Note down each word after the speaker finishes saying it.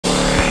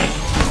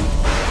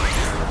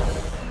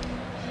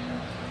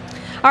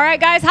All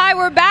right, guys. Hi,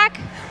 we're back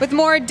with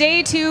more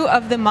day 2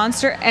 of the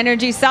Monster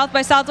Energy South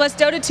by Southwest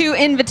Dota 2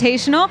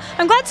 Invitational.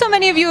 I'm glad so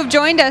many of you have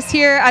joined us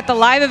here at the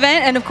live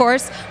event, and of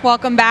course,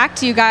 welcome back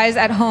to you guys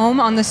at home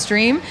on the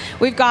stream.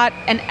 We've got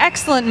an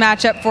excellent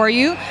matchup for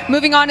you.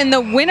 Moving on in the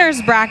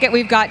winners bracket,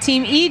 we've got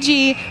Team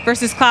EG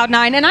versus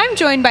Cloud9, and I'm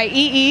joined by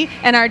EE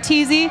and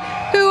Arteezy,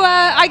 who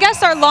I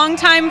guess are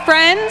longtime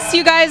friends.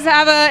 You guys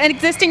have an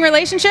existing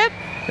relationship?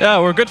 Yeah,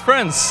 we're good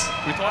friends.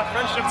 We thought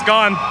friendship's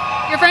gone.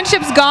 Your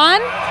friendship's gone?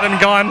 It's been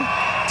gone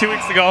 2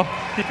 weeks ago.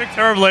 He picked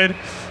Terrorblade.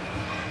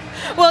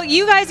 Well,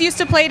 you guys used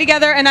to play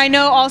together, and I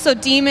know also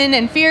Demon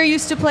and Fear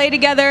used to play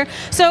together.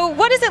 So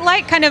what is it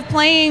like kind of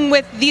playing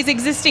with these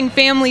existing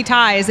family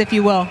ties, if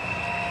you will?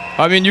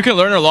 I mean, you can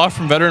learn a lot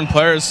from veteran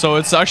players, so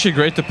it's actually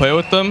great to play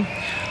with them.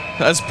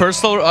 As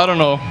personal, I don't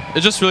know.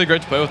 It's just really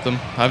great to play with them.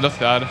 I have nothing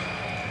to add.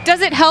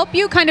 Does it help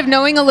you kind of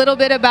knowing a little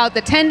bit about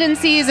the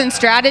tendencies and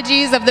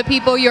strategies of the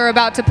people you're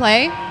about to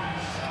play?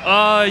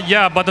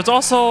 Yeah, but it's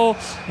also,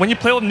 when you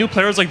play with new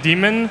players like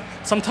Demon,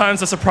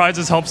 sometimes the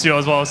surprises helps you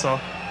as well, so.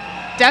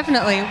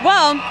 Definitely.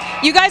 Well,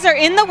 you guys are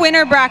in the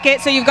winner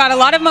bracket, so you've got a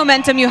lot of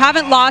momentum. You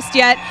haven't lost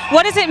yet.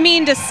 What does it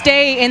mean to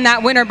stay in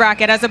that winner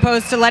bracket as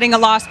opposed to letting a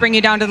loss bring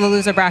you down to the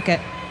loser bracket?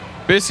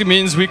 Basically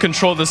means we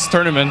control this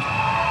tournament.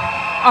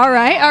 All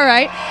right, all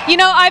right. You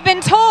know, I've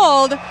been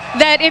told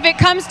that if it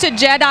comes to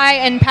Jedi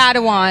and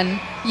Padawan,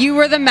 you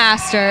were the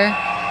master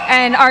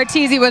and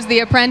Arteezy was the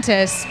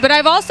apprentice. But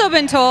I've also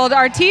been told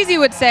Arteezy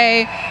would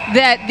say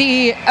that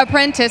the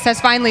apprentice has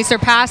finally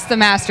surpassed the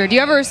master. Do you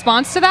have a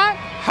response to that?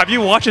 Have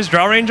you watched his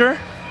Drow Ranger?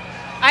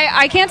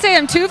 I can't say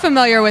I'm too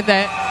familiar with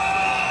it.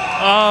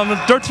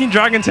 13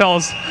 Dragon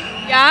Tails.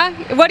 Yeah?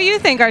 What do you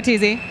think,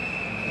 Arteezy?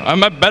 I'm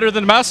better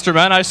than Master,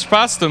 man. I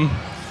surpassed him.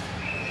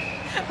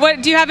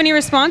 What, do you have any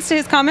response to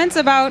his comments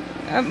about,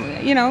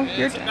 you know,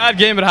 your... It's a bad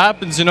game, it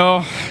happens, you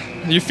know.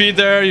 You feed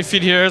there, you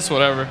feed here, it's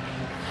whatever.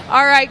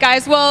 All right,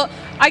 guys. Well,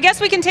 I guess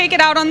we can take it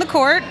out on the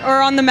court,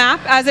 or on the map,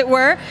 as it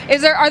were.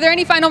 Are there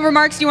any final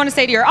remarks you want to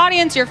say to your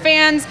audience, your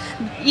fans,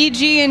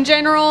 EG in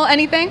general,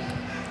 anything?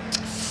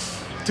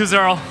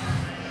 2-0.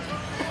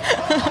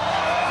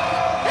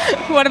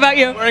 What about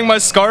you? I'm wearing my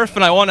scarf,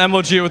 and I won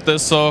MOG with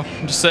this, so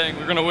I'm just saying,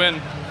 we're going to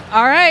win.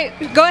 All right.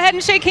 Go ahead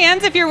and shake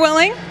hands if you're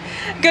willing.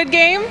 Good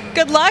game.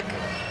 Good luck.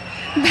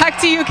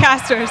 Back to you,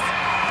 casters.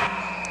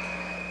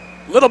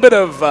 A little bit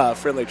of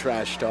friendly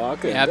trash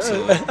talk. And,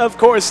 absolutely. Of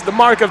course, the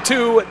mark of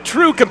two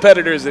true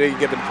competitors at any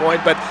given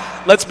point. But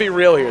let's be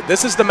real here.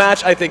 This is the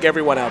match I think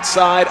everyone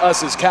outside,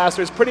 us as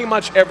casters, pretty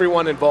much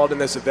everyone involved in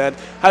this event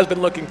has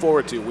been looking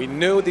forward to. We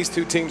knew these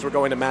two teams were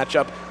going to match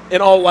up, in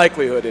all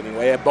likelihood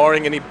anyway,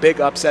 barring any big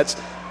upsets.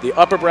 The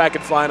upper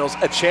bracket finals,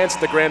 a chance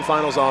at the grand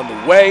finals on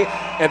the way,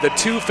 and the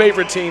two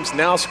favorite teams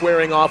now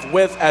squaring off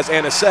with, as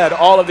Anna said,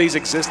 all of these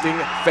existing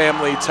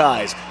family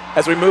ties.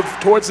 As we move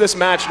towards this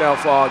match now,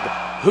 Fogg,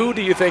 who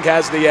do you think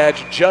has the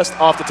edge just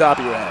off the top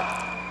of your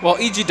head? Well,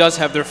 EG does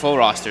have their full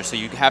roster, so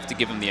you have to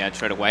give them the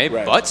edge right away.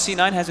 Right. But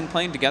C9 has been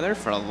playing together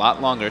for a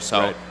lot longer,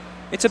 so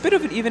it's a bit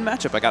of an even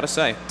matchup, I gotta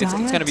say. It's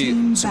going to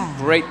be some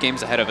great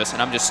games ahead of us,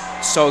 and I'm just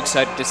so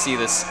excited to see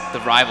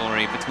the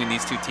rivalry between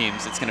these two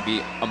teams. It's going to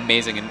be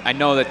amazing, and I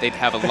know that they'd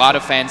have a lot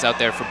of fans out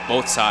there for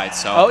both sides,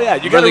 so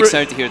I'm really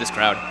excited to hear this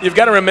crowd. You've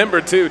got to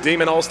remember, too,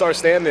 Demon All-Star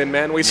stand-in,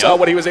 man. We saw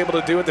what he was able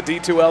to do at the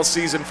D2L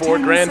Season 4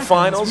 Grand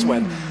Finals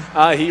when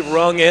he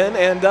rung in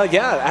and,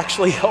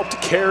 actually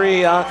helped carry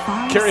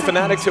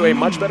Fnatic to a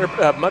much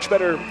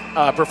better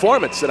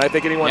performance than I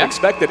think anyone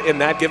expected in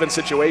that given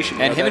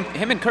situation. And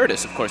him and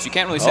Curtis, of course. You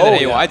can't really say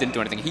that AUI didn't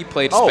do anything. He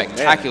played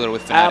spectacular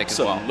with Fnatic as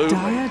well.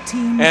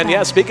 And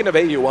yeah, speaking of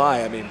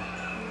AUI, I mean,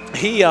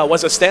 he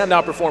was a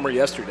standout performer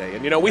yesterday.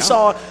 And, you know, we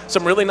saw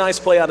some really nice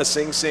play out of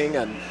Sing Sing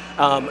and,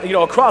 you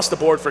know, across the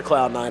board for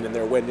Cloud9 in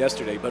their win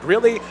yesterday. But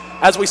really,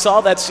 as we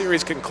saw that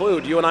series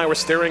conclude, you and I were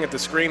staring at the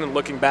screen and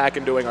looking back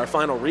and doing our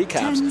final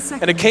recaps.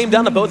 And it came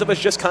down to both of us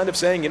just kind of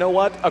saying, you know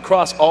what,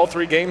 across all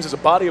three games as a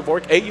body of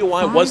work,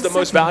 AUI was the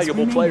most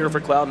valuable player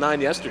for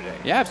Cloud9 yesterday.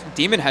 Yeah,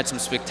 Demon had some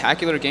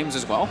spectacular games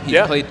as well.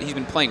 He's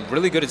been playing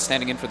really good at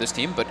standing in for this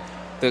team, but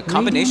the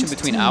combination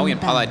between Aoi and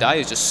Palai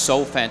is just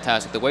so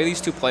fantastic. The way these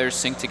two players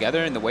sync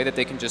together and the way that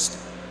they can just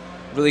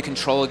really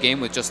control a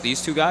game with just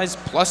these two guys,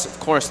 plus, of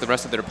course, the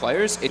rest of their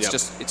players,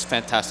 it's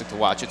fantastic to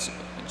watch. It's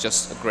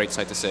just a great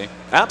sight to see.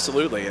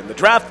 Absolutely. And the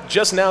draft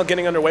just now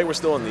getting underway. We're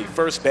still in the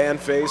first ban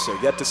phase, so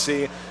yet to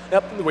see.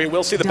 Yep, we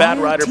will see the Bad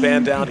Rider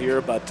ban down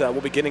here, but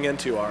we'll be getting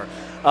into our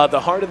the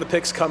heart of the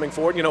picks coming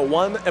forward. You know,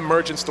 one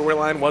emergent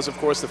storyline was, of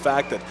course, the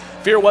fact that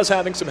Fear was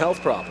having some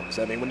health problems.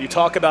 I mean, when you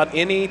talk about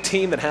any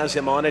team that has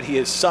him on it, he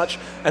is such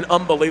an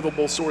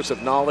unbelievable source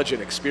of knowledge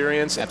and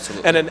experience.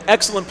 Absolutely. And an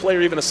excellent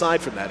player even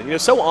aside from that. And, you know,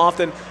 so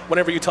often,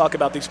 whenever you talk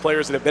about these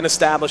players that have been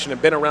established and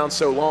have been around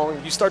so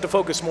long, you start to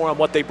focus more on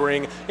what they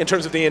bring in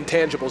terms of the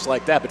intangibles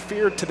like that. But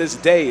Fear, to this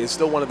day, is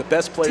still one of the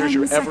best players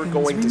you're ever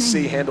going to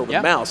see handle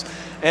the mouse.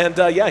 And,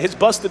 yeah, his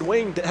busted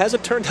wing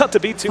hasn't turned out to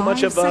be too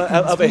much of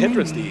a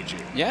hindrance to EG.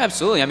 Yeah,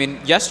 absolutely. I mean,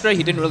 yesterday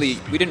we didn't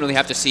really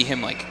have to see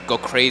him like go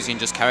crazy and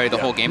just carry the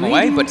whole game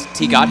away, but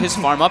he got his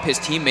farm up. His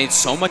team made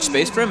so much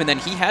space for him, and then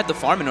he had the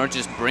farm in order to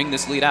just bring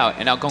this lead out.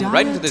 And now going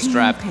right into this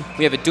draft,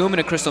 we have a Doom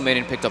and a Crystal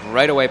Maiden picked up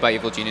right away by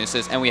Evil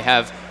Geniuses, and we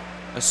have,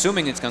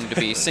 assuming it's going to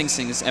be Sing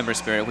Sing's Ember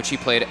Spirit, which he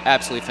played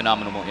absolutely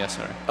phenomenal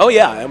yesterday. Oh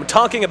yeah, I'm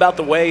talking about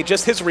the way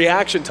just his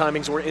reaction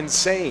timings were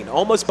insane.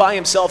 Almost by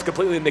himself,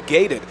 completely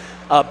negated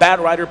bad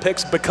rider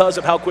picks because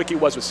of how quick he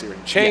was with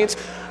Searing Chains.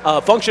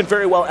 Functioned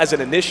very well as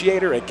an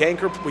initiator, a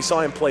ganker. We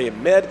saw him play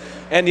in mid.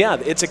 And yeah,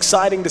 it's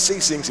exciting to see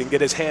Sing Sing get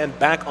his hand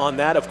back on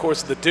that. Of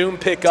course, the Doom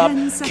pickup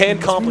can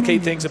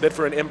complicate things a bit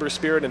for an Ember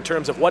Spirit in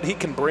terms of what he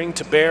can bring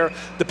to bear,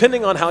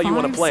 depending on how you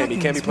want to play him. He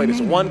can be played as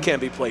a 1,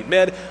 can be played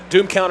mid.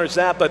 Doom counters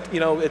that, but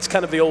you know, it's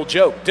kind of the old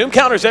joke. Doom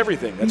counters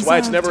everything. That's why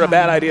it's never a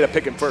bad idea to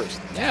pick him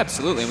first. Yeah,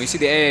 absolutely. And we see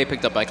the AA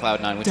picked up by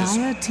Cloud9, which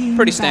is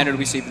pretty standard.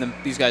 We see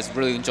these guys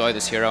really enjoy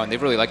this hero, and they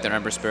really like their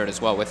Ember Spirit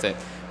as well with it.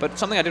 But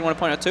something I did want to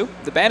point out too,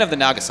 the ban of the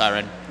Naga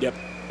Siren. Yep.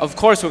 Of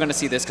course we're going to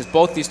see this because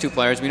both these two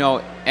players, we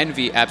know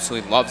Envy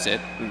absolutely loves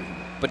it,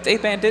 but they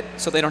banned it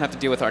so they don't have to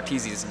deal with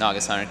Arteezy's Naga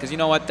Siren. Because you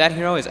know what, that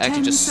hero is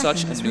actually just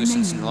such a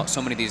nuisance in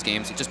so many of these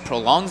games. It just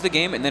prolongs the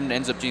game and then it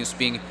ends up just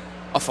being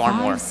a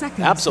farm war.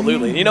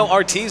 Absolutely. You know,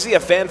 Arteezy, a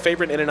fan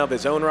favorite in and of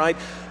his own right,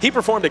 he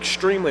performed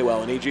extremely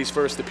well in EG's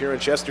first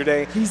appearance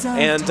yesterday.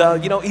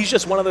 And, you know, he's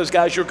just one of those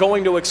guys you're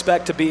going to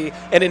expect to be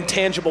an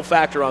intangible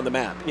factor on the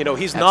map. You know,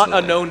 he's not a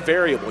known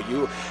variable.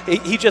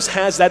 He just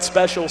has that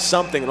special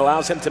something that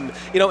allows him to,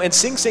 you know, and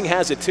Sing Sing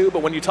has it too,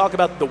 but when you talk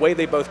about the way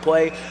they both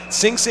play,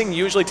 Sing Sing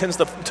usually tends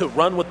to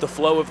run with the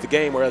flow of the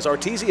game, whereas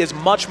Arteezy is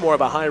much more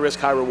of a high-risk,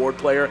 high-reward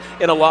player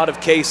in a lot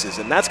of cases.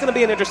 And that's going to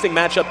be an interesting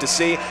matchup to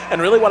see,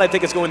 and really what I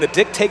think is going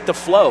to dictate the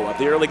flow of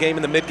the early game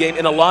and the mid game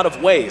in a lot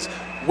of ways.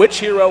 Which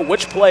hero,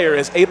 which player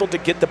is able to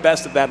get the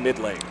best of that mid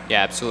lane?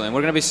 Yeah, absolutely. And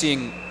we're going to be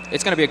seeing,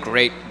 it's going to be a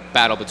great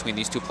battle between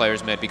these two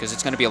players mid because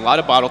it's going to be a lot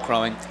of bottle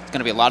crowing, it's going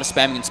to be a lot of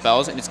spamming and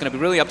spells, and it's going to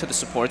be really up to the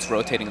supports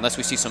rotating unless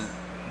we see some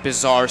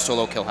bizarre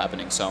solo kill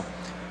happening. So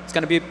it's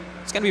going to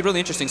be really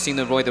interesting seeing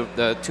the way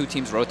the two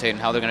teams rotate and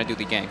how they're going to do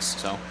the ganks.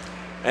 So.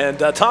 And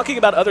talking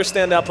about other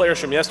standout players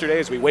from yesterday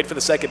as we wait for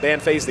the second ban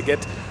phase to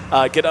get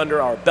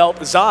under our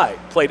belt, Zai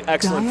played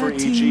excellent for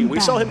EG. We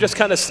saw him just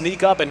kind of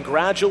sneak up and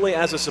gradually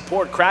as a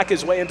support crack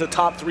his way into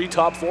top 3,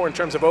 top 4 in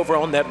terms of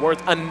overall net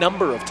worth a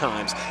number of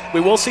times.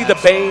 We will see the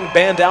Bane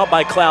banned out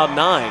by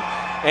Cloud9.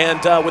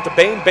 And with the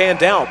Bane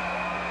banned out,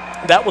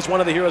 that was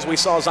one of the heroes we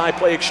saw Zai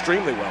play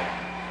extremely well.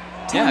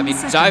 Yeah, I mean,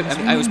 Zai,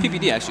 I was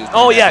PPD actually.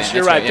 Oh, yes,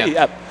 you're right.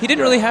 Yeah. He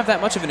didn't really have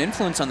that much of an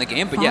influence on the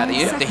game, but yeah,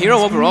 the hero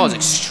overall is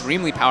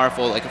extremely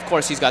powerful. Like, of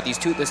course, he's got these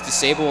Toothless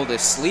Disable. The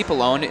Sleep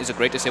alone is a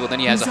great disable. Then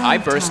he has a high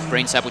burst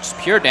Brain Sap, which is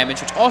pure damage,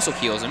 which also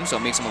heals him, so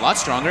it makes him a lot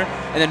stronger.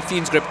 And then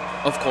Fiend's Grip,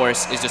 of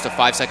course, is just a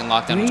 5-second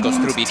lockdown, which goes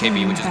through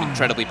BKB, which is an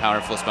incredibly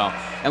powerful spell.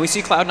 And we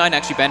see Cloud9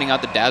 actually banning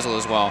out the Dazzle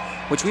as well,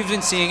 which we've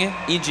been seeing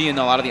EG in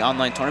a lot of the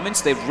online tournaments.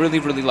 They really,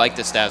 really like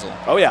this Dazzle.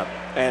 Oh, yeah.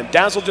 And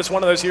Dazzle, just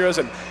one of those heroes,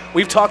 and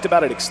we've talked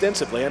about it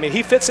extensively. I mean,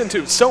 he fits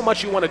into so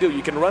much you want to do.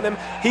 You can run him.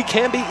 He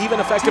can be even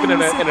effective in an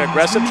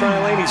aggressive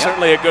tri-lane. He's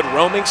certainly a good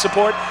roaming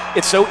support.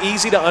 It's so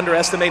easy to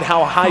underestimate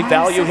how high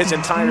value his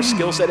entire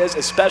skill set is,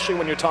 especially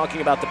when you're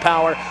talking about the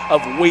power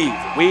of Weave.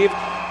 Weave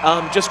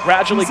just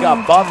gradually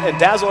got buffed, and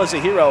Dazzle as a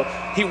hero,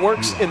 he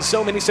works in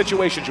so many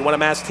situations. You want a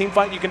mass team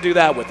fight, you can do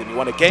that with him. You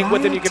want to gank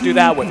with him, you can do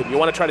that with him. You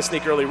want to try to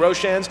sneak early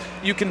Roshans,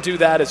 you can do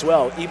that as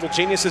well. Evil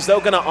Geniuses, though,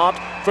 going to opt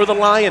for the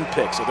Lion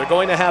pick, so they're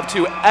going to have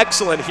two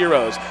excellent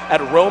heroes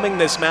at roaming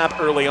this map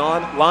early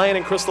on. Lion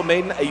and Crystal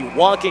Maiden, a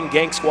walking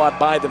gank squad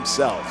by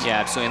themselves. Yeah,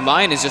 absolutely. And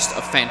Lion is just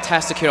a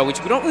fantastic hero,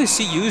 which we don't really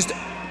see used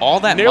all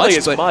that nearly much,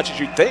 as much as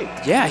you'd think.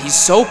 Yeah, he's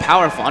so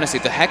powerful, honestly.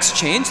 The Hex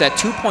change, that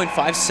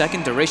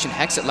 2.5-second duration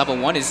Hex at level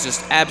 1 is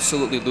just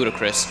absolutely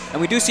ludicrous. And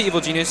we do see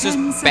Evil Geniuses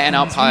ban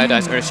out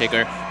Paladin's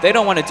Earthshaker. They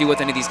don't want to deal with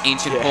any of these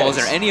ancient pulls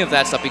or any of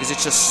that stuff because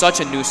it's just such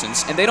a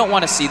nuisance. And they don't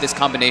want to see this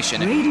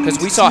combination because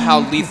we saw how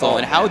lethal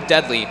and how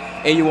deadly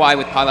AUI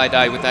with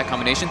Paladin with that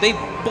combination. They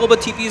Bulba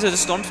TPs as a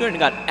Storm Spirit and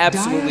got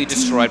absolutely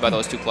destroyed by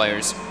those two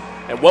players.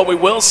 And what we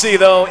will see,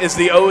 though, is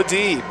the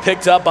OD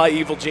picked up by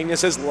Evil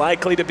Geniuses,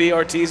 likely to be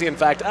Arteezy. In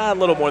fact, a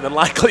little more than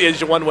likely,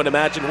 as one would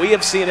imagine. We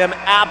have seen him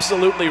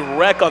absolutely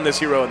wreck on this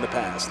hero in the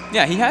past.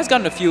 Yeah, he has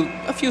gotten a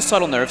few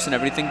subtle nerfs and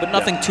everything, but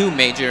nothing too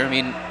major. I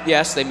mean,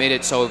 yes, they made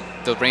it so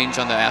the range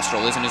on the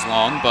Astral isn't as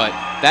long, but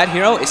that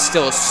hero is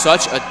still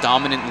such a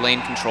dominant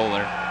lane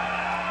controller.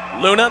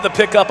 Luna, the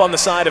pickup on the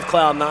side of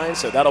Cloud9,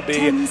 so that'll be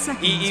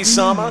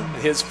EE-sama,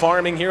 his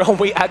farming hero.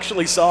 We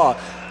actually saw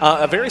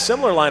a very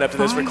similar lineup to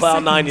this for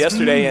Cloud9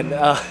 yesterday, and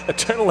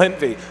Eternal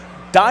Envy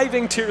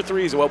diving tier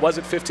 3s. What was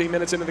it, 15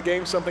 minutes into the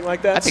game, something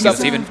like that? I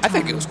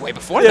think it was way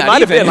before that. It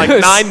might have been like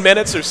 9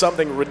 minutes or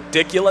something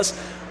ridiculous.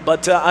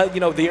 But,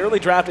 you know, the early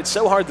draft, it's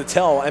so hard to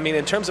tell. I mean,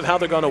 in terms of how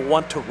they're going to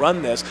want to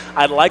run this,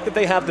 I like that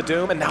they have the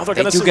Doom, and now they're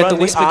going to run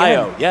the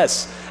IO.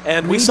 Yes,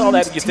 and we saw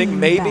that. You think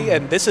maybe,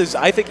 and this is,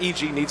 I think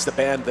EG needs to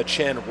ban the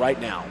Chen right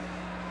now.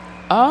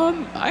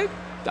 I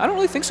I don't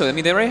really think so. I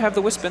mean, they already have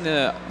the Wisp in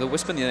the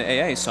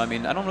AA, so I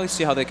mean, I don't really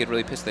see how they could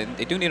really piss. They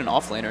do need an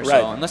offlaner,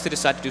 so unless they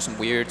decide to do some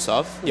weird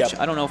stuff, which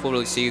I don't know if we'll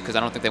really see, because I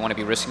don't think they want to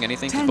be risking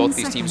anything, because both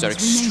these teams are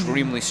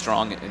extremely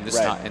strong in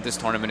this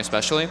tournament,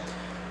 especially.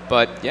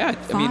 But yeah,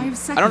 I mean,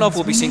 I don't know if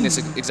we'll be seeing this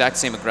exact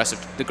same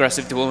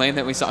aggressive dual lane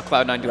that we saw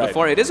Cloud9 do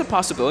before. It is a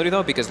possibility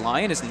though, because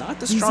Lion is not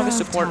the strongest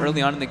support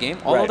early on in the game.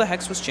 All of the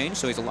Hex was changed,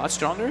 so he's a lot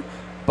stronger.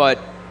 But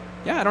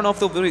yeah, I don't know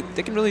if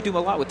they can really do a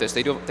lot with this.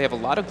 They have a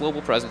lot of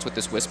global presence with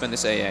this Wisp and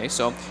this AA,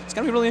 so it's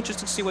going to be really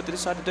interesting to see what they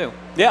decide to do.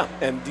 Yeah,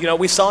 and you know,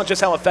 we saw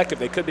just how effective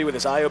they could be with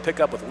this IO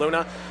pickup with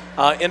Luna.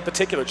 In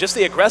particular, just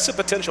the aggressive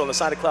potential on the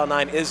side of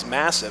Cloud9 is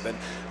massive.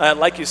 And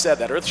like you said,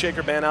 that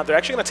Earthshaker ban out, they're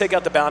actually going to take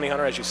out the Bounty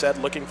Hunter, as you said,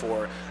 looking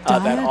for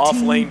that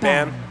off-lane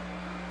ban.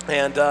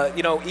 And,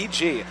 you know,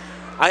 EG,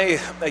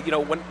 you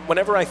know,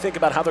 whenever I think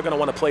about how they're going to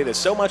want to play this,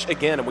 so much,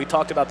 again, and we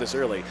talked about this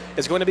early,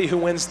 is going to be who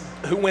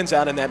wins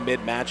out in that mid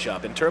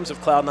matchup. In terms of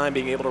Cloud9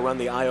 being able to run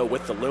the IO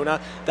with the Luna,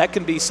 that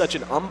can be such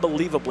an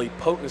unbelievably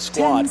potent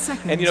squad.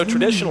 And, you know,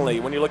 traditionally,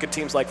 when you look at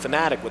teams like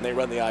Fnatic, when they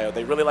run the IO,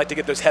 they really like to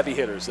get those heavy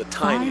hitters, the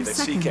Tiny, the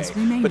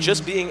CK. But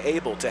just being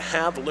able to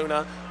have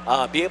Luna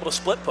be able to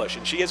split push,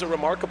 and she is a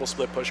remarkable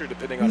split pusher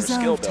depending on her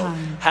skill build.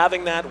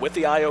 Having that with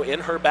the IO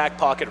in her back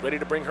pocket, ready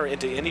to bring her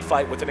into any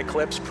fight with an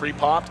Eclipse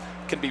pre-popped,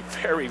 can be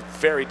very,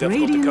 very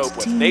difficult to cope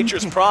with.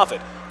 Nature's Prophet,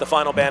 the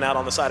final ban out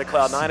on the side of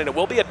Cloud9, and it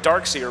will be a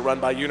Darkseer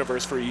run by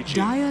Universe for EG.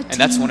 And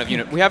that's one of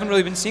we haven't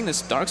really been seeing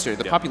this Darkseer.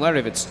 The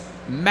popularity of it's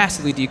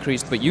massively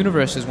decreased, but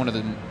Universe is one of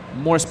the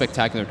more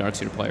spectacular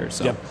Darkseer players.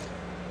 So.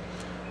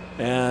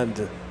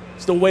 And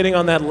still waiting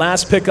on that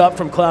last pickup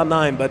from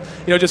Cloud9, but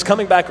you know, just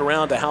coming back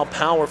around to how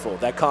powerful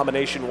that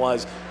combination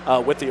was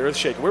with the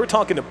Earthshaker. We were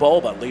talking to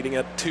Bulba leading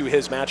up to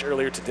his match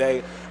earlier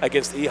today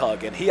against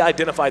Ehug, and he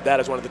identified that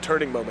as one of the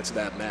turning moments of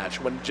that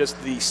match, when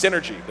just the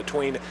synergy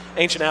between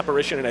Ancient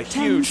Apparition and a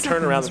huge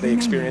turnaround that they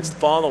experienced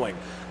following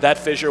that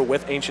fissure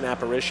with Ancient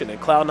Apparition. And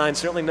Cloud9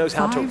 certainly knows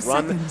how to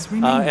run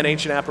an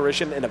Ancient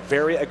Apparition in a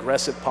very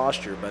aggressive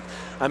posture. But,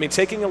 I mean,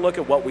 taking a look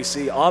at what we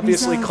see,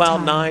 obviously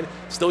Cloud9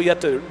 still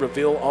yet to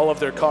reveal all of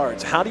their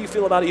cards. How do you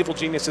feel about Evil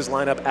Genius's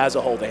lineup as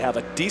a whole? They have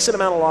a decent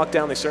amount of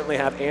lockdown. They certainly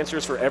have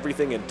answers for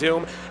everything in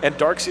Doom. And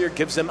Darkseer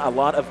gives them a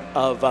lot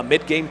of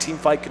mid-game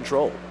teamfight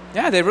control.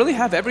 Yeah, they really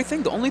have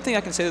everything. The only thing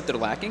I can say that they're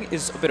lacking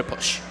is a bit of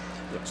push.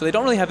 So they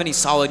don't really have any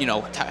solid, you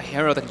know,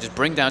 hero that can just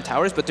bring down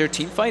towers, but their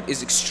team fight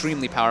is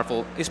extremely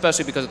powerful,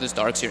 especially because of this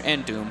Darkseer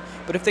and Doom.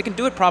 But if they can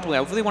do it properly,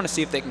 I really want to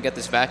see if they can get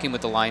this vacuum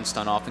with the Lion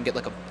stun off and get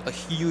like a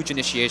huge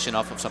initiation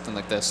off of something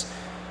like this.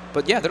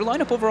 But yeah, their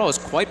lineup overall is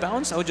quite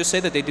balanced. I would just say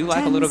that they do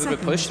lack a little bit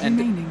of push, and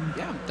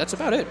yeah, that's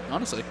about it,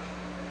 honestly.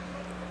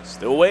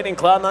 Still waiting,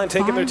 Cloud9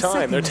 taking their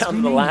time. They're down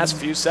to the last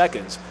few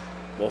seconds.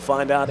 We'll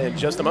find out in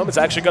just a moment. It's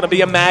actually going to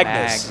be a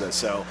Magnus.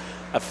 So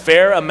a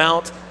fair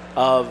amount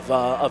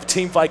of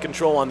team fight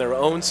control on their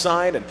own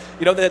side, and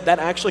you know that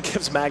actually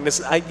gives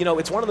Magnus. You know,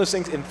 it's one of those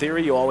things. In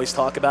theory, you always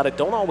talk about it.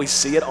 Don't always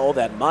see it all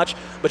that much,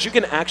 but you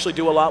can actually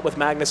do a lot with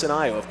Magnus and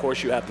IO. Of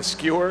course, you have the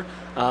skewer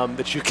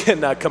that you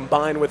can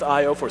combine with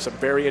IO for some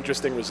very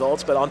interesting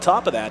results. But on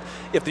top of that,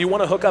 if you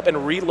want to hook up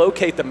and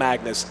relocate the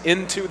Magnus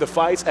into the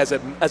fights as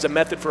a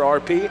method for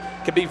RP, it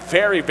can be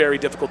very, very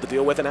difficult to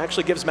deal with, and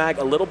actually gives Mag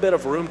a little bit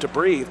of room to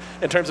breathe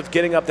in terms of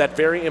getting up that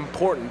very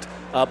important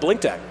blink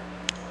dagger.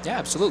 Yeah,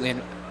 absolutely.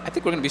 And I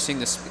think we're going to be seeing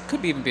this. It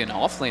could even be an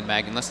off-lane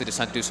mag unless they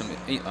decide to do some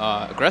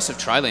aggressive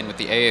tri-lane with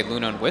the AA,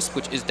 Luna, and Wisp,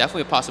 which is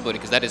definitely a possibility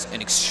because that is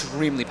an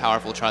extremely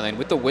powerful tri-lane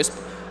with the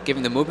Wisp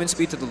giving the movement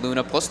speed to the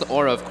Luna, plus the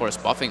Aura, of course,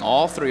 buffing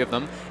all three of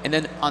them. And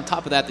then on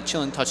top of that, the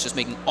Chilling Touch just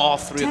making all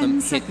three of them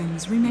hit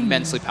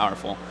immensely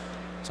powerful.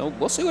 So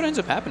we'll see what ends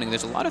up happening.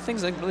 There's a lot of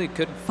things that really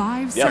could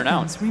turn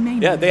out.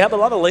 Yeah, they have a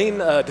lot of lane,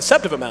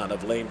 deceptive amount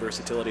of lane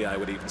versatility, I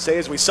would even say,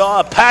 as we saw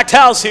a packed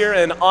house here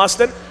in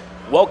Austin.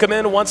 Welcome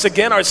in once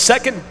again our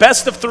second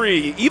best of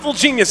three. Evil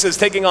Geniuses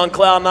taking on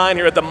Cloud9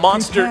 here at the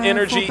Monster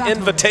Energy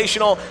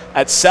Invitational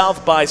at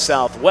South by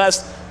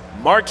Southwest.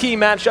 Marquee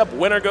matchup.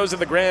 Winner goes to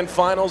the grand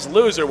finals.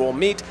 Loser will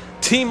meet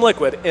Team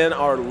Liquid in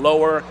our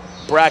lower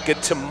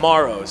bracket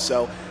tomorrow.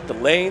 So the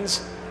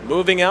lanes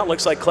moving out.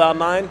 Looks like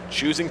Cloud9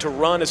 choosing to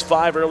run as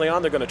 5 early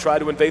on. They're going to try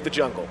to invade the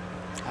jungle.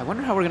 I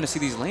wonder how we're going to see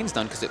these lanes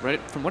done, because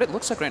from what it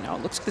looks like right now,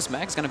 it looks like this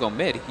Mag's going to go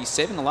mid. He's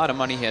saving a lot of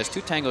money. He has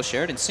 2 tangos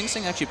shared, and Sing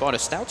Sing actually bought a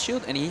Stout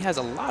Shield, and he has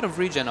a lot of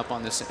regen up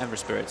on this Ember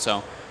Spirit.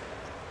 So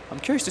I'm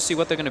curious to see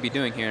what they're going to be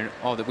doing here.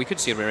 Oh, that we could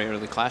see a very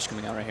early clash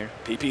coming out right here.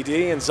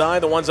 PPD and Zai,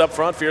 the ones up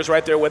front. Fear's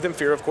right there with him.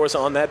 Fear, of course,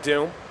 on that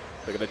Doom.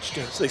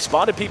 They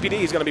spotted PPD.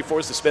 He's going to be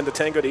forced to spin the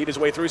tango to eat his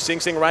way through.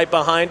 Sing Sing right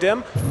behind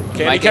him.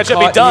 Can he catch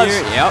up? He does.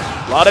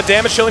 Yep. A lot of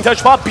damage. Chilling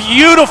Touch pop.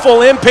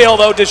 Beautiful impale,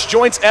 though.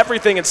 Disjoints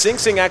everything. And Sing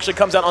Sing actually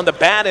comes out on the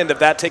bad end of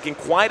that, taking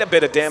quite a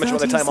bit of damage by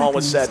the time all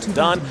was said and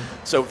done.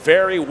 So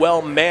very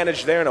well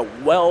managed there, and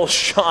a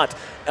well-shot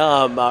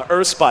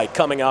Earth Spike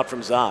coming out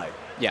from Zai.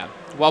 Yeah,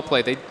 well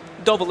played. They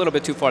dove a little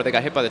bit too far. They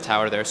got hit by the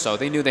tower there, so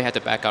they knew they had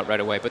to back out right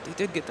away. But they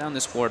did get down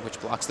this ward, which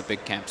blocks the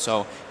big camp.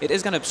 So it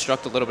is going to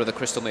obstruct a little bit of the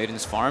Crystal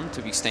Maiden's farm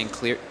to be staying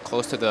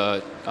close to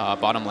the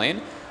bottom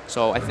lane.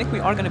 So I think we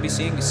are going to be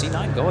seeing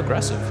C9 go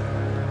aggressive.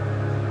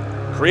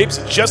 Creeps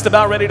just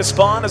about ready to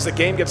spawn as the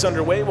game gets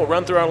underway. We'll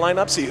run through our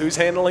lineup, see who's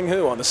handling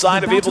who. On the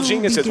side of Evil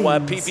Geniuses, we'll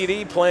have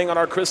PPD playing on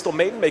our Crystal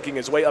Maiden, making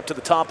his way up to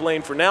the top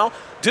lane for now.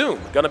 Doom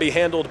going to be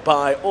handled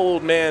by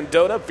Old Man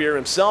Dota, Fear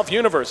himself.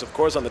 Universe, of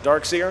course, on the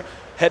Darkseer,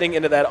 heading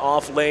into that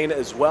off lane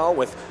as well,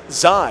 with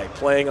Zai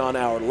playing on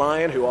our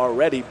Lion, who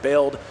already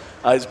bailed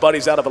his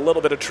buddies out of a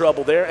little bit of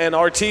trouble there. And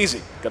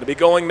Arteezy going to be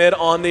going mid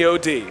on the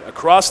OD.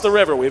 Across the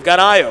river, we've got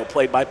Io,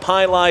 played by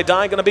Pylai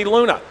Dai, going to be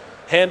Luna.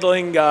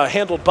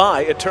 Handled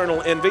by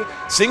Eternal Envy.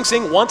 Sing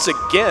Sing once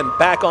again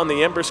back on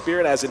the Ember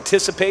Spirit as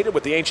anticipated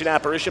with the Ancient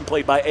Apparition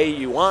played by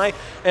AUI.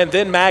 And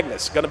then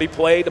Magnus going to be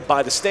played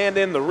by the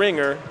stand-in, the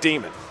ringer,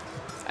 Demon.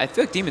 I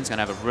feel like Demon's going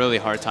to have a really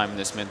hard time in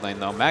this mid lane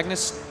though.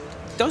 Magnus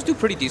does do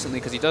pretty decently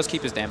because he does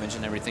keep his damage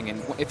and everything,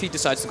 and if he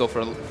decides to go for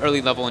an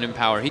early level and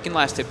Empower, he can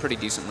last hit pretty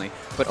decently.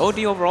 But OD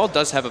overall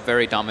does have a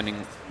very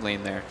dominating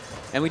lane there.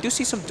 And we do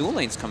see some dual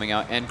lanes coming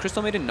out, and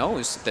Crystal Maiden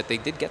knows that they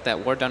did get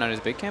that ward down at his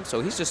big camp,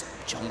 so he's just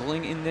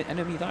jungling in the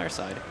enemy dire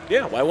side.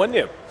 Yeah, why wouldn't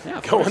you?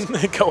 Yeah,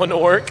 going to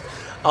work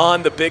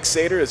on the big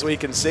Satyr, as we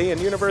can see, and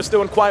Universe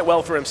doing quite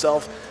well for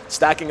himself,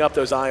 stacking up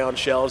those Ion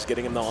shells,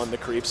 getting him on the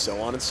creeps,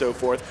 so on and so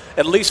forth.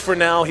 At least for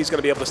now, he's going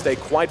to be able to stay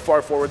quite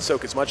far forward,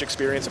 soak as much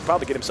experience, and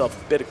probably get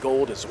himself a bit of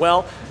gold as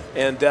well.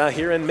 And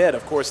here in mid,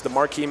 of course, the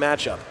marquee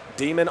matchup.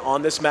 Demon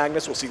on this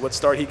Magnus. We'll see what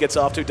start he gets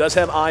off to. Does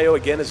have Io,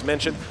 again, as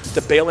mentioned,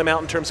 to bail him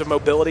out in terms of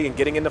mobility and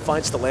getting into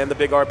fights to land the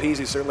big RPs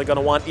he's certainly going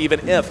to want,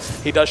 even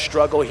if he does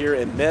struggle here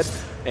in mid.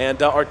 And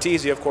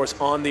Arteezy, of course,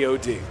 on the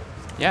OD.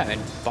 Yeah, and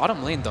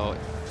bottom lane, though,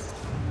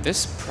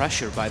 this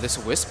pressure by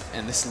this Wisp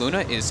and this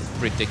Luna is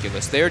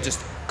ridiculous. They're just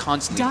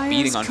constantly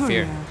beating on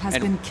Fear.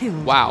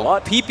 And wow,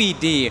 what?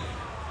 PPD,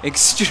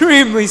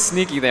 extremely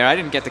sneaky there. I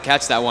didn't get to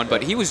catch that one,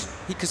 but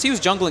because he was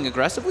jungling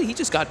aggressively, he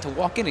just got to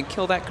walk in and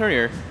kill that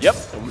courier. Yep,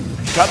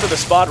 got to the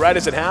spot right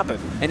as it happened.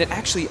 And it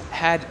actually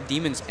had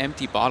Demon's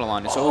empty bottle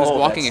on it, so it was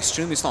walking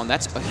extremely slow, and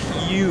that's a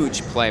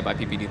huge play by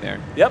PPD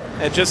there. Yep,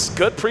 and just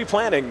good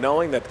pre-planning,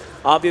 knowing that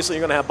obviously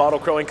you're going to have bottle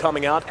crowing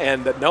coming out,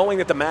 and that knowing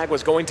that the mag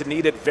was going to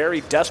need it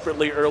very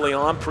desperately early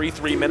on,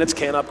 pre-3 minutes,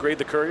 can't upgrade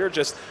the courier.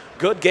 Just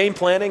good game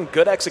planning,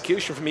 good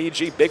execution from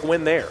EG, big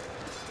win there.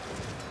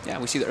 Yeah,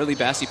 we see the early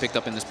Bassi picked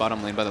up in this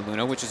bottom lane by the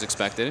Luna, which is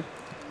expected.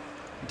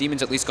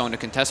 Demon's at least going to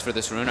contest for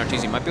this rune.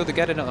 Arteezy might be able to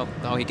get it.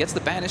 Oh, he gets the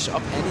banish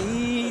up, and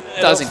he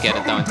doesn't get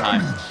it, though, in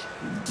time.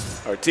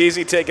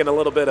 Arteezy taking a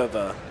little bit of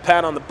a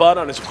pat on the butt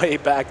on his way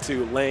back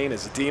to lane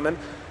as a Demon.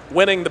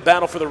 Winning the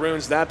battle for the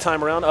runes that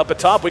time around. Up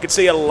atop, we can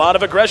see a lot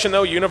of aggression,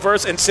 though.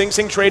 Universe and Sing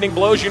Sing trading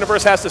blows.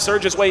 Universe has to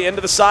surge his way into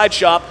the side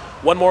shop.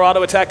 One more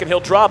auto attack and he'll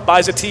drop.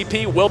 Buys a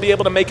TP, will be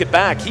able to make it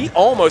back. He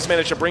almost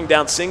managed to bring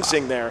down Sing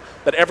Sing there,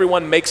 but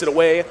everyone makes it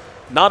away.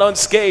 Not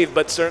unscathed,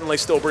 but certainly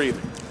still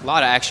breathing. A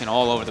lot of action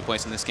all over the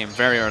place in this game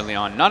very early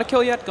on. Not a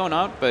kill yet going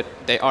out, but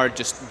they are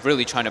just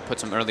really trying to put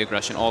some early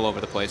aggression all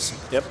over the place.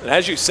 Yep, and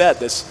as you said,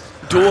 this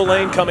dual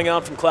lane coming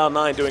out from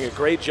Cloud9 doing a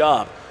great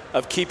job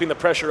of keeping the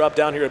pressure up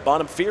down here at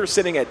bottom. Fear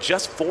sitting at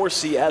just 4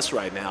 CS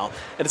right now,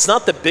 and it's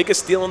not the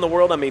biggest deal in the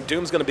world. I mean,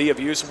 Doom's going to be of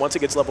use once he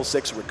gets level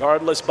 6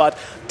 regardless, but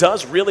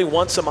does really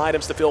want some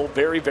items to feel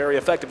very, very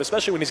effective,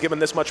 especially when he's given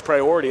this much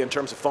priority in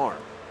terms of farm.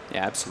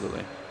 Yeah,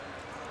 absolutely.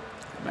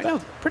 Right now,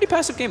 pretty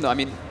passive game, though. I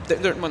mean,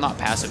 well, not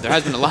passive. There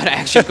has been a lot of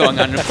action going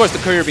on. And of course, the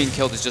courier being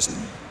killed is just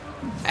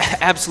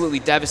absolutely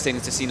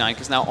devastating to C9,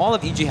 because now all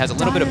of EG has a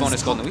little bit of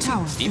bonus gold, and we see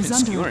Demon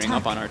skewering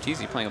up on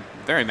Arteezy, playing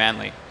very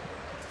manly.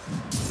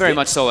 Very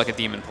much so like a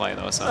Demon play,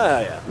 though. So.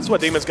 Yeah, that's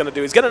what Demon's going to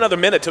do. He's got another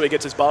minute till he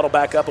gets his bottle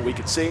back up, but we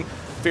can see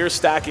Fear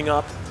stacking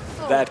up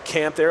that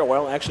camp there.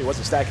 Well, actually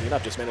wasn't stacking it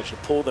up, just managed to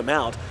pull them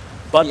out.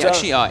 But he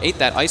actually ate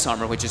that ice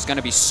armor, which is going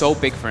to be so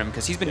big for him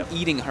because he's been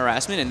eating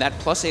harassment, and that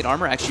 +8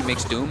 armor actually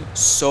makes Doom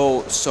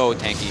so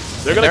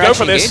tanky. They're going to go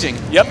for this.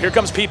 Engaging. Yep, here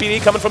comes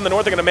PPD coming from the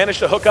north. They're going to manage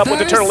to hook up with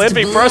Eternal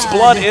Envy. First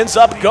Blood ends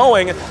up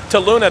going to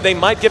Luna. They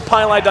might get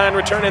Pylai Die in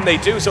return, and they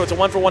do, so it's a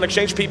 1-for-1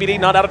 exchange. PPD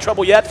not out of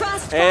trouble yet,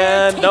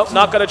 and nope,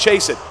 not going to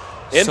chase it.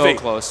 Envy. So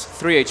close.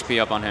 3 HP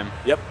up on him.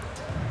 Yep.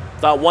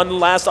 Thought one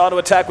last auto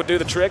attack would do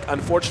the trick.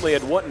 Unfortunately,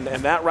 it wouldn't,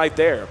 and that right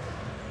there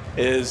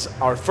is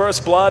our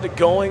first blood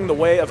going the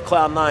way of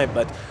Cloud9.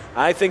 But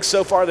I think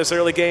so far this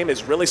early game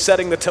is really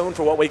setting the tone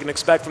for what we can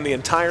expect from the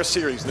entire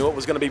series. Knew it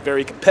was going to be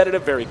very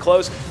competitive, very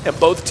close, and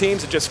both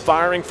teams are just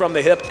firing from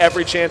the hip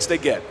every chance they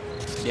get.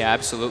 Yeah,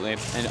 absolutely.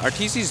 And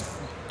Arteezy's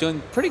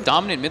doing pretty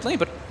dominant mid lane,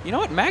 but you know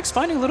what? Mag's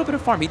finding a little bit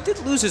of farm. He did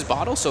lose his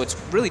bottle, so it's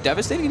really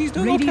devastating, and he's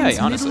doing okay,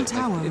 honestly.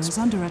 It's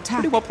under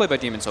attack. Pretty well played by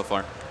Demon so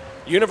far.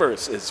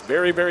 Universe is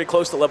very, very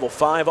close to level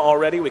 5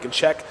 already. We can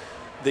check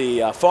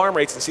the farm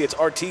rates and see it's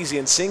Arteezy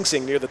and Sing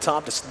Sing near the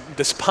top,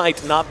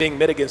 despite not being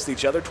mid against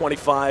each other.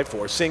 25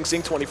 for Sing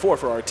Sing, 24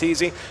 for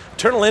Arteezy.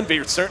 Eternal Envy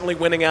is certainly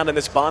winning out in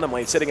this bottom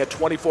lane, sitting at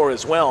 24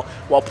 as well,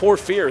 while Poor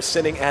Fear is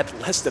sitting at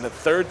less than a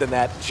third than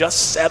that,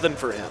 just 7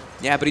 for him.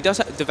 Yeah, but he does.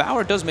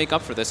 Devour does make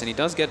up for this, and he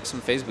does get some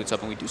phase boots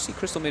up, and we do see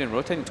Crystal Maiden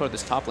rotating toward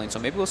this top lane, so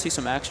maybe we'll see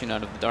some action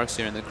out of the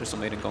Darkseer and the Crystal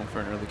Maiden going for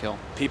an early kill.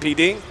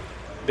 PPD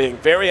being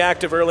very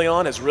active early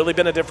on has really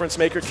been a difference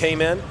maker,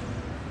 came in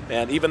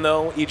And even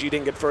though EG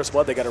didn't get first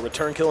blood, they got a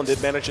return kill and did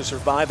manage to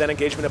survive that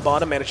engagement at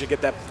bottom, managed to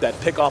get that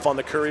pick off on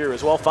the Courier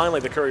as well. Finally,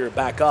 the Courier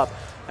back up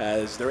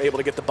as they're able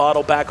to get the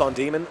bottle back on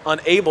Demon.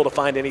 Unable to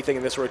find anything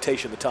in this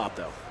rotation at the top,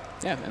 though.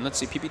 Yeah, and let's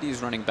see, PPD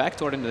is running back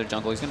toward into the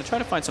jungle. He's going to try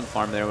to find some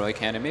farm there where he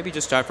can, and maybe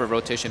just try for a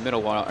rotation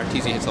middle while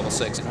Arteezy hits level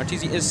 6. And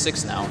Arteezy is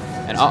 6 now,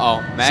 and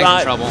Mag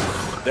in trouble.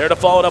 There to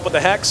follow it up with the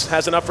Hex,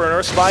 has enough for an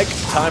Earth Spike,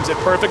 times it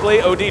perfectly.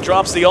 OD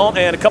drops the ult,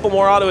 and a couple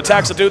more auto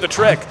attacks will do the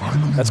trick.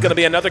 That's going to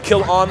be another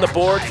kill on the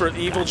board for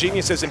Evil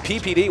Geniuses, and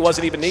PPD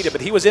wasn't even needed,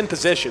 but he was in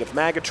position. If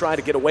Mag had tried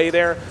to get away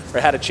there, or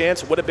had a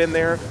chance, would have been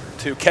there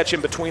to catch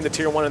him between the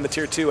Tier 1 and the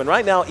Tier 2. And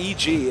right now,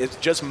 EG is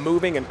just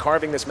moving and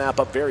carving this map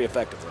up very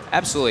effectively.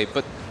 Absolutely,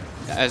 but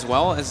as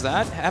well as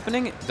that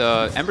happening,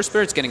 the Ember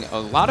Spirit's getting a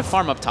lot of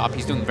farm up top.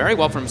 He's doing very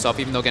well for himself,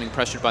 even though getting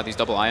pressured by these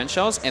double ion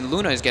shells. And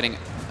Luna is getting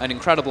an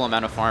incredible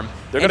amount of farm.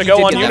 They're going to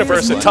go on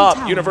Universe at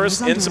top. Universe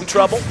in some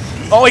trouble.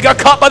 Oh, he got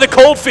caught by the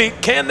cold feet.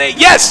 Can they?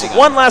 Yes!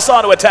 One last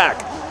auto attack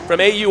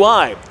from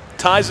AUI.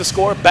 Ties the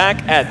score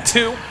back at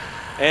 2.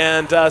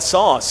 And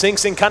saw Sing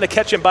Sing kind of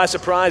catch him by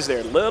surprise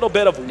there. Little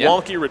bit of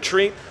wonky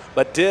retreat.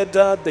 But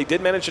they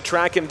did manage to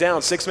track him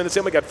down. 6 minutes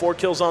in, we got 4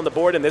 kills on the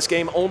board, and this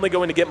game only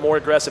going to get more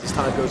aggressive as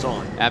time goes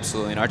on.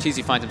 Absolutely, and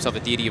Arteezy finds himself a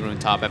DD rune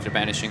top after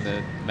banishing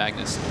the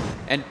Magnus.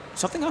 And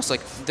something else,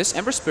 like this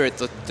Ember Spirit,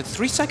 the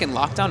 3-second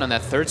lockdown on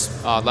that third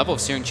level of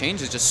Searing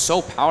Change is just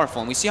so powerful,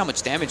 and we see how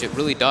much damage it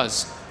really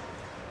does.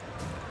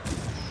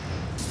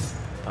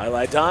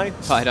 Pieliedie.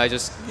 Pieliedie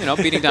just,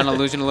 beating down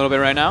Illusion a little bit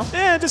right now.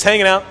 Yeah, just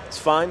hanging out. It's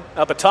fine.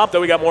 Up at top,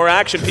 though, we got more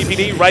action.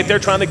 PPD right there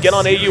trying to get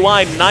on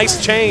AUI.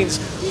 Nice chains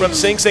from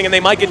Sing Sing, and they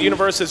might get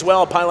Universe as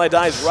well.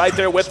 Pieliedie is right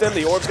there with them.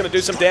 The orb's going to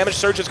do some damage.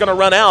 Surge is going to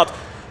run out.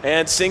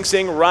 And Sing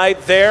Sing right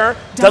there.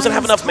 Doesn't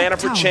have enough mana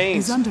for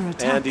chains.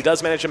 And he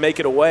does manage to make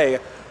it away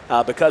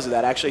because of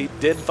that. Actually, he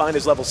did find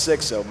his level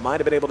 6, so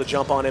might have been able to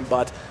jump on him,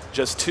 but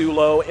just too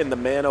low in the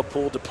mana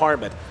pool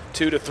department.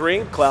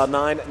 2-3,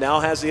 Cloud9 now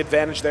has the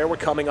advantage there. We're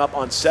coming up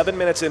on 7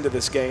 minutes into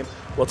this game.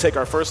 We'll take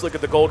our first look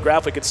at the gold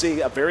graph. We can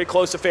see a very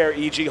close affair,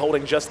 EG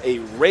holding just a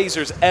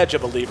razor's edge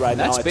of a lead right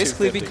now. That's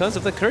basically because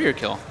of the Courier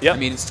kill. Yep. I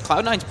mean,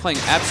 Cloud9's playing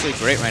absolutely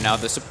great right now.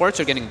 The supports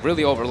are getting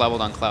really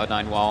over-leveled on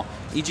Cloud9, while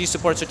EG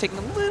supports are taking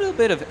a little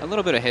bit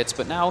of hits,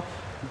 but now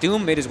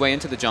Doom made his way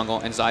into the jungle,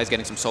 and Zai's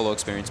getting some solo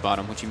experience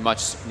bottom, which he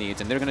much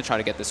needs, and they're going to try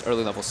to get this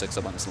early level 6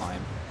 up on this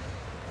Lion.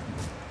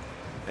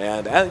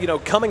 And,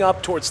 coming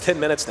up towards 10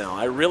 minutes now,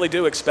 I really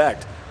do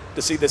expect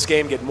to see this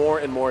game get more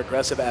and more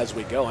aggressive as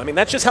we go. I mean,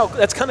 that's kind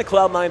of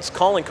Cloud9's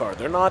calling card.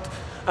 They're not,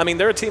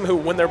 they're a team who,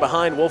 when they're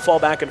behind, will fall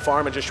back and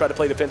farm and just try to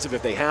play defensive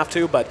if they have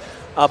to, but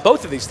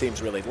both of these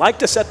teams really like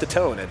to set the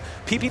tone, and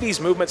PPD's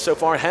movement so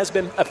far has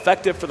been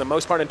effective for the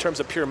most part in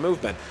terms of pure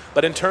movement,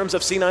 but in terms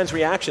of C9's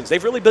reactions,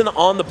 they've really been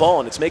on the ball,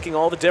 and it's making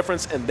all the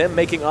difference, and them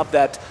making up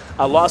that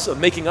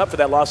making up for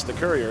that loss of the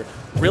Courier,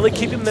 really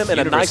keeping them in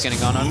a nice...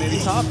 getting on maybe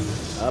top.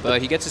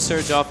 But he gets his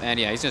surge off, and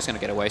yeah, he's just going to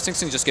get away. Sing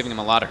Sing's just giving him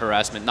a lot of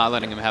harassment, not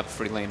letting him have a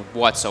free lane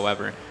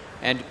whatsoever.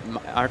 And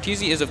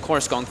Arteezy is, of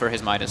course, going for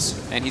his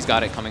Midas, and he's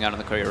got it coming out on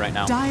the Courier right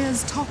now.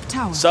 Dire's top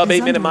tower Sub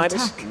 8 minute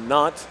Midas,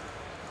 not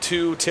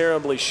too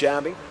terribly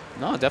shabby.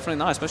 No, definitely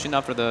not, especially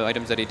not for the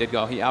items that he did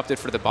go. He opted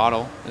for the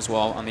bottle as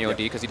well on the OD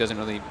because he doesn't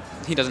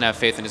have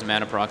faith in his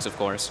mana procs, of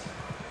course.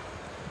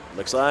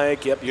 Looks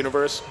like,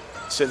 Universe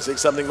sensing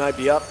something might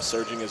be up,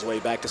 surging his way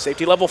back to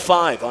safety. Level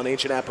 5 on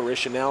Ancient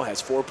Apparition now,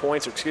 has 3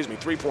 points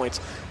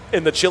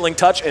in the Chilling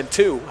Touch, and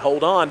 2.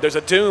 Hold on, there's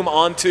a Doom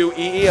onto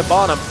EE at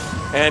bottom,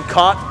 and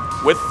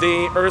caught with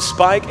the Earth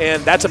Spike,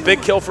 and that's a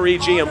big kill for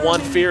EG, and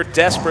one Fear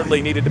desperately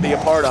needed to be a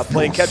part of,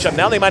 playing catch-up.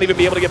 Now they might even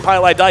be able to get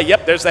Pieliedie.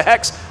 Yep, there's the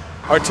Hex.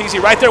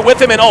 Arteezy right there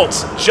with him, and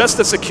ults, just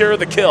to secure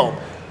the kill.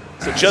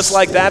 So just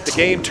like that, the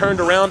game turned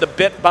around a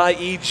bit by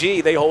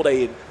EG. They hold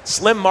a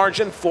slim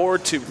margin,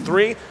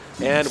 4-3.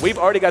 And we've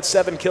already got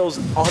 7 kills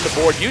on the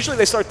board. Usually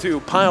they start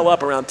to pile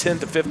up around 10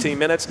 to 15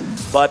 minutes.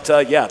 But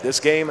yeah, this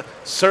game,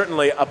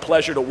 certainly a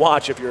pleasure to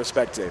watch if you're a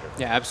spectator.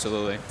 Yeah,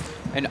 absolutely.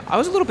 And I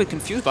was a little bit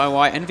confused by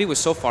why Envy was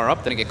so far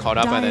up, didn't get caught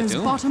out by that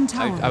Doom.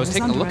 I was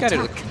taking a look at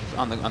it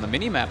on the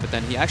mini-map, but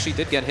then he actually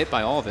did get hit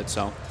by all of it.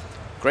 So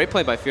great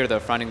play by Fear, though,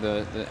 finding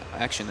the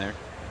action there.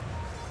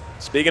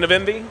 Speaking of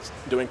Envy,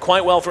 doing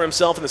quite well for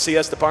himself in the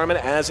CS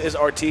department, as is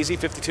Arteezy,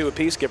 52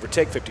 apiece, give or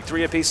take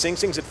 53 apiece. Sing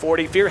Sing's at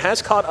 40. Fear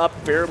has caught up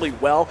fairly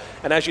well,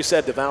 and as you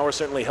said, Devour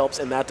certainly helps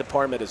in that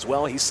department as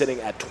well. He's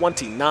sitting at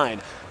 29,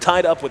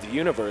 tied up with the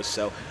Universe.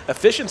 So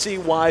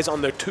efficiency-wise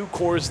on their 2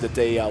 cores that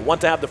they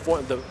want to have the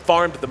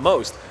farmed the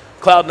most,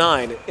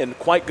 Cloud9 in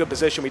quite good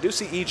position. We do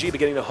see EG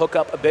beginning to hook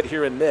up a bit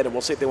here in mid, and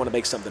we'll see if they want to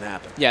make something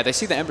happen. Yeah, they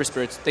see the Ember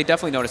Spirits. They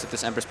definitely notice that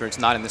this Ember Spirit's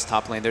not in this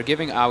top lane. They're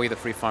giving Aoi the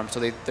free farm,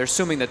 so they're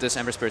assuming that this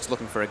Ember Spirit's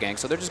looking for a gank.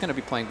 So they're just going to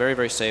be playing very,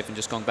 very safe and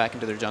just going back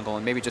into their jungle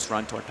and maybe just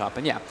run toward top.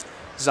 And yeah,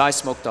 Zai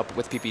smoked up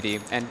with PPD,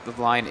 and the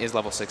line is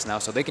level 6 now,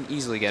 so they can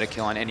easily get a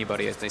kill on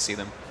anybody as they see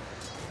them.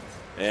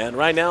 And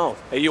right now,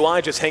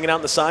 AUI just hanging out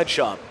in the side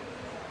shop,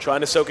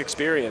 trying to soak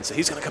experience.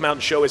 He's going to come out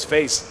and show his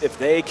face. If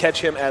they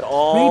catch him at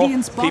all,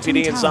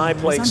 PPD and Zai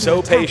playing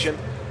so patient.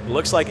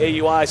 Looks like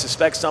AUI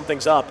suspects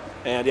something's up.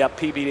 And yeah,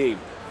 PPD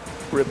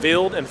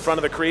revealed in front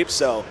of the creep,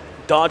 so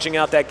dodging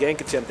out that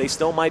gank attempt. They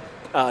still might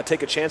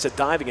take a chance at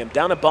diving him.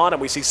 Down at bottom,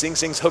 we see Sing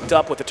Sing's hooked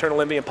up with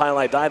Eternal Envy and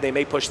Pylite Dive. They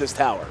may push this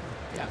tower.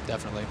 Yeah,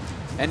 definitely.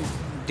 And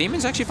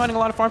Demon's actually finding a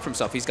lot of farm for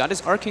himself. He's got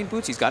his Arcane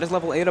Boots, he's got his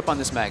level 8 up on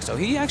this mag, so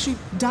he actually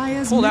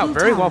pulled out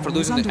very well for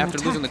losing after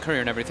losing the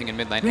courier and everything in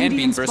mid lane, and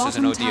being versus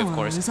an OD, of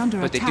course.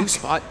 But they do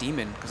spot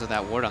Demon because of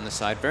that ward on the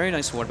side. Very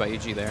nice ward by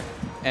EG there.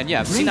 And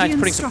yeah, C9's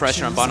putting some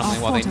pressure on bottom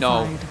lane while they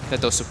know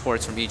that those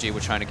supports from EG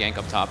were trying to gank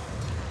up top.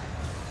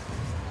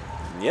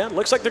 Yeah, it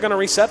looks like they're going to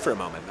reset for a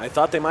moment. I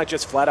thought they might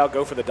just flat out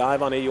go for the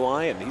dive on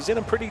AUI, and he's in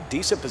a pretty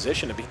decent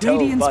position to be told.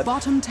 But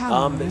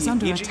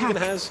EG even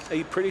has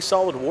a pretty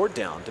solid ward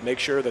down to make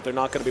sure that they're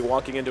not going to be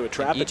walking into a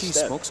trap and EG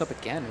instead. Smokes up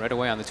again right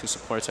away on the 2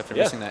 supports after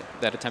missing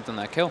that attempt on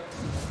that kill.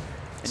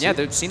 And yeah,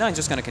 C9's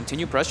just going to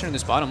continue pressuring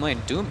this bottom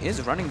lane. Doom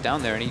is running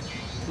down there, and he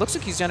looks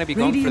like he's going to be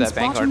going for that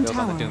Vanguard build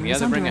on the Doom. He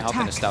has a Ring of Health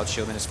and a Stout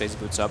Shield and his phase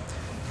boots up.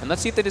 And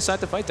let's see if they decide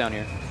to fight down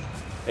here.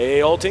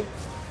 AA ulting.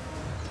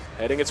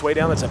 Heading its way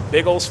down. That's a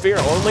big old sphere.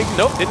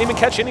 Nope, didn't even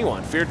catch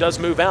anyone. Fear does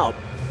move out,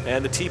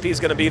 and the TP is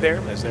going to be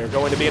there as they're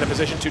going to be in a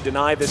position to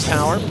deny this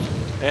tower.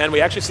 And we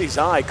actually see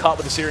Zai caught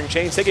with the Searing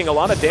Chains, taking a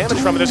lot of damage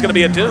from it. There's going to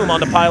be a Doom on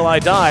the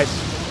Pylite Dive,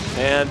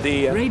 and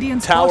the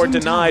tower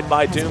denied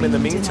by Doom in the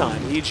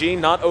meantime. EG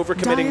not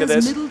overcommitting to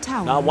this,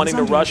 not wanting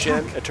to rush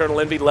in. Eternal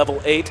Envy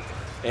level 8.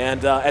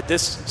 And at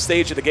this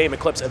stage of the game,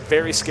 Eclipse a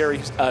very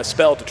scary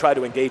spell to try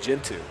to engage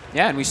into.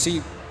 Yeah, and we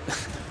see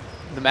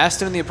the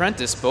Master and the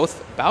Apprentice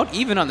both about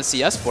even on the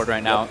CS board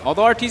right now. Yep.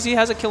 Although RTZ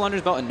has a kill under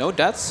his belt and no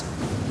deaths,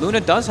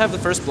 Luna does have the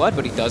first blood,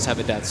 but he does have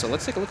a death. So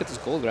let's take a look at this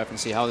gold graph and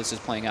see how this is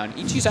playing out. And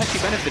EG's actually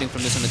benefiting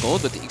from this in the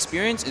gold, but the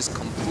experience is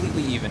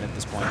completely even at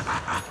this point.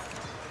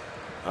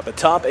 Up at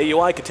top,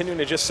 AUI continuing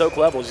to just soak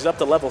levels. He's up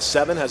to level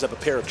 7, has up a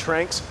pair of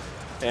Tranks,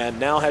 and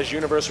now has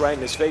Universe right in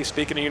his face.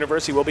 Speaking of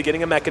Universe, he will be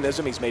getting a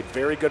mechanism. He's made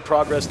very good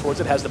progress towards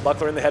it. Has the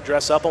buckler and the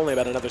headdress up. Only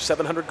about another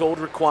 700 gold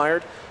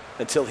required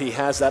until he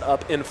has that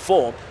up in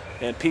full.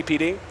 And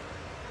PPD,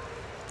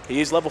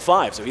 he's level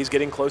 5, so he's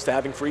getting close to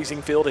having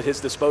Freezing Field at his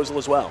disposal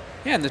as well.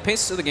 Yeah, and the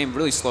pace of the game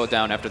really slowed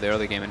down after the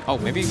early game. And oh,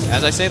 maybe,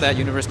 as I say that,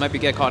 Universe might be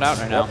get caught out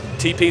right now.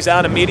 TP's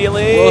out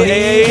immediately. Well,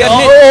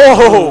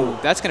 oh!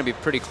 That's going to be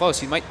pretty close.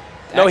 He might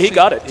No, he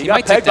got it. He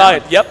got pegged by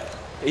it. Yep.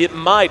 It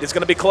might. It's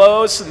going to be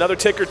close. Another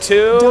tick or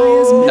two.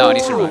 No, and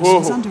he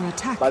survives.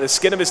 By the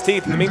skin of his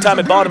teeth. In the meantime,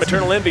 at bottom,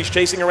 Eternal Envy's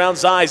chasing around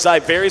Zai. Zai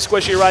very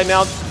squishy right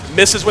now.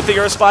 Misses with the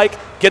Earth Spike.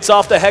 Gets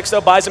off the Hex,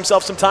 though. Buys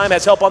himself some time.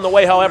 Has help on the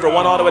way, however.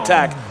 One auto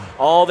attack.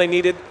 All they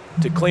needed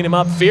to clean him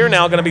up. Fear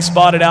now going to be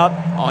spotted out.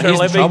 Oh,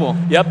 Eternal he's in trouble.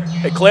 Yep.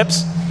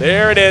 Eclipse.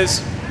 There it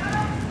is.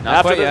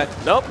 Not quite yet.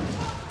 Nope.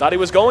 Thought he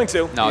was going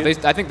to. No, I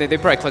think they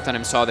probably clicked on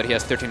him, saw that he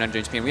has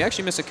 1300 HP, and we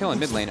actually missed a kill in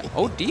mid lane.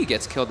 OD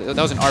gets killed. That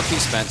was an RP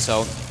spent,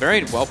 so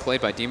very well played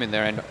by Demon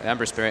there and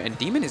Ember Spirit. And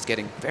Demon is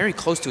getting very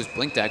close to his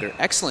Blink Dagger.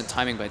 Excellent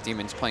timing by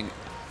Demon. He's playing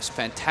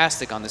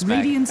fantastic on this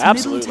mag.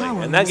 Absolutely.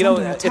 And that, you know,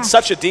 it's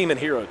such a Demon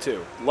hero,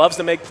 too. Loves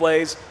to make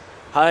plays.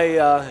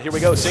 Hi, here we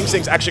go. Sing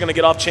Sing's actually going to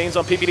get off chains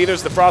on PPD.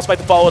 There's the Frostbite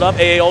to follow it up.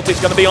 AA ulti's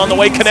going to be on the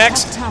way,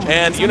 connects,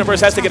 and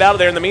Universe has to get out of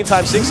there. In the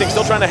meantime, Sing Sing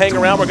still trying to hang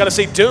around. We're going to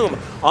see Doom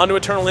onto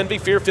Eternal Envy.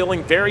 Fear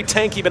feeling very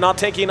tanky, but not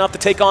tanky enough to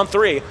take on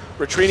 3.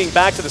 Retreating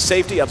back to the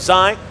safety of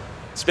Zai.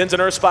 Spins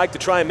an Earth Spike to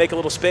try and make a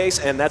little space,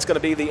 and that's going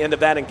to be the end of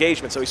that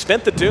engagement. So he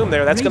spent the Doom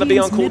there. That's going to be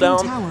on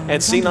cooldown,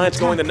 and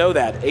C9's going to know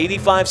that.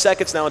 85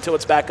 seconds now until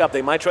it's back up.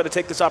 They might try to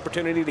take this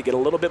opportunity to get a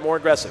little bit more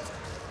aggressive.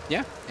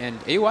 Yeah, and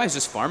AUI is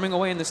just farming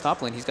away in this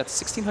top lane. He's got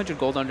 1,600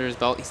 gold under his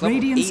belt. He's level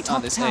 8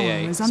 on this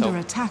AA, so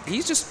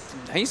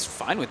he's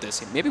fine with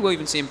this. Maybe we'll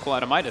even see him pull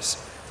out a Midas.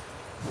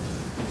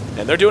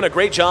 And they're doing a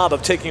great job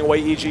of taking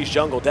away EG's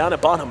jungle. Down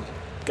at bottom,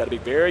 got to be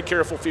very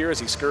careful, Fear, as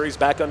he scurries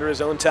back under his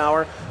own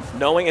tower,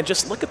 knowing, and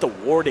just look at the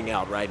warding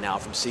out right now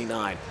from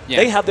C9. Yeah.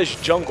 They have this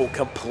jungle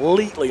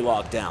completely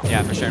locked down.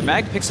 Yeah, for sure.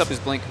 Mag picks up his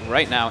Blink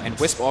right now, and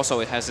Wisp also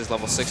has his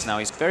level 6 now.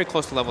 He's very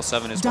close to level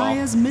 7 as well.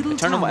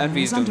 Eternal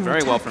Envy is doing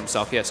very well for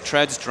himself. He has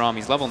Treads, Drum,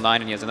 he's level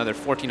 9, and he has another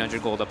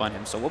 1,400 gold up on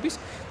him. So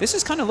this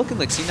is kind of looking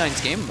like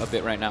C9's game a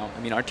bit right now. I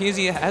mean,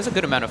 RTZ has a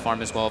good amount of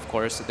farm as well, of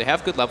course. They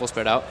have good levels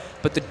spread out,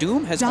 but the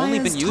Doom has only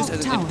been used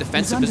as a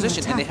defensive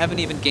position, and they haven't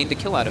even gained a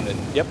kill out of it.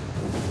 Yep.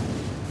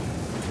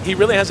 He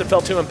really hasn't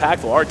felt too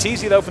impactful.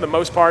 RTZ, though, for the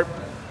most part,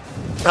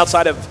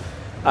 outside of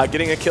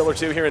getting a kill or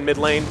two here in mid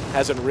lane,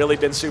 hasn't really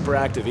been super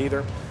active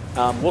either.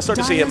 We'll start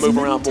to see him move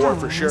around more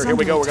for sure. Here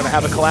we go. We're going to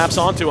have a collapse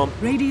onto him.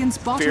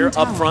 Fear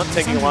up front,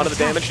 taking a lot of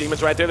the damage.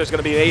 Demon's right there. There's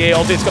going to be an AA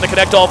ulti. It's going to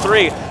connect all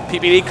 3.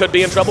 PPD could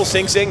be in trouble.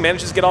 Sing Sing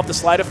manages to get off the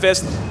Sleight of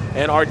Fist.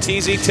 And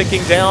RTZ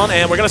ticking down.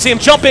 And we're going to see him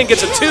jump in,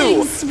 gets a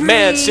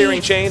 2-man Searing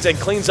Chains, and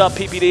cleans up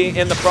PPD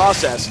in the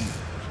process.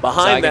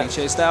 Behind that,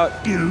 chased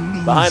out.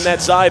 Behind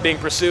that, Zai being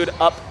pursued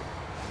up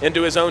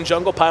into his own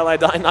jungle. Pylite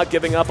Die not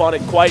giving up on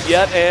it quite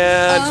yet.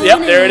 And yep,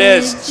 there it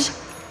is.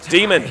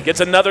 Demon gets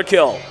another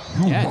kill.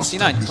 Yeah, and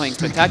C9 playing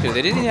spectacular.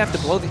 They didn't even have to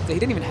blow. They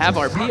didn't even have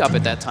RP up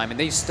at that time, and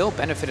they still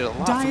benefited a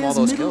lot from all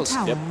those kills.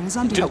 Yep.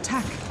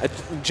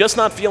 Just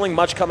not feeling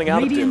much coming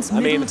out of Doom. I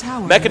mean,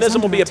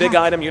 Mechanism will be a big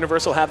item.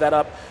 Universe will have that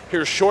up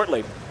here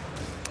shortly.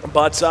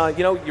 But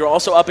you know, you're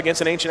also up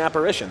against an Ancient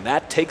Apparition.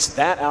 That takes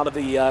that out of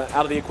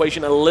the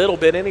equation a little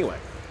bit anyway.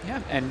 Yeah,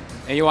 and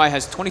AOI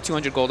has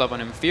 2,200 gold up on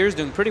him. Fear's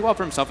doing pretty well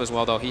for himself as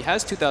well, though. He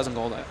has 2,000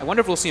 gold. I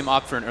wonder if we'll see him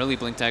opt for an early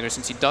Blink Dagger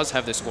since he does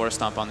have this Aura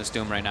Stomp on this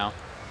Doom right now.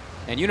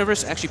 And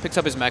Universe actually picks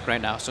up his mech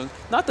right now, so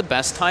not the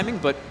best timing,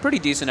 but pretty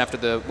decent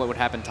after what would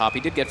happen top. He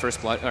did get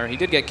first blood, or he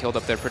did get killed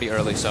up there pretty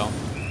early, so.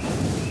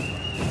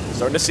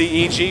 Starting to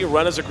see EG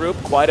run as a group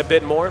quite a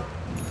bit more.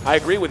 I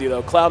agree with you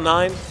though.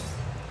 Cloud9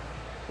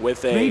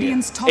 with a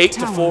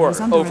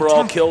 8-4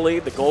 overall kill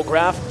lead, the goal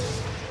graph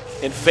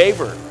in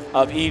favor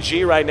of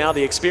EG right now.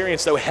 The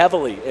experience, though,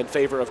 heavily in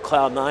favor of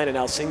Cloud9, and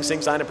now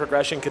SingSing's item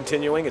progression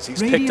continuing as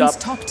he's picked up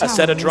a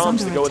set of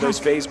drums to go with those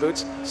phase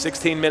boots.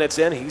 16 minutes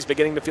in, he's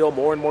beginning to feel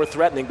more and more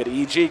threatening, but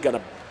EG going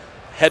to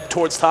head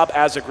towards top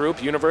as a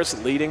group.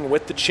 Universe leading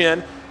with the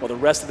chin, while the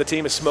rest of the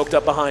team is smoked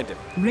up behind him.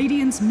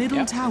 Radiant's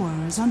middle tower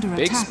is under attack.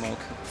 Big smoke.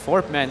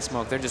 4-man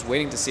smoke. They're just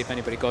waiting to see if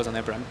anybody goes on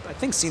there, but I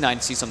think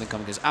C9 sees something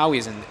coming because Aoi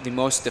is in the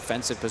most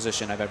defensive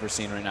position I've ever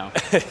seen right now.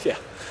 Yeah,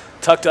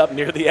 tucked up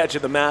near the edge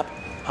of the map,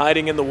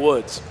 hiding in the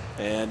woods.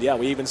 And yeah,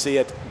 we even see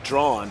it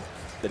drawn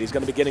that he's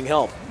going to be getting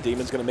help.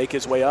 Demon's going to make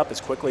his way up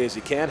as quickly as he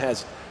can,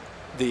 has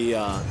the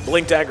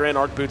Blink Dagger and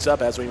Arc Boots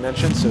up, as we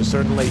mentioned, so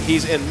certainly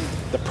he's in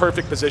the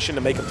perfect position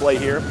to make a play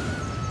here.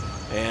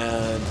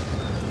 And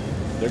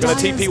they're going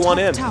to TP one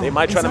in. They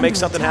might try to make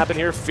something happen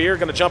here. Fear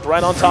going to jump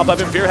right on top of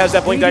him. Fear has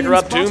that Blink Dagger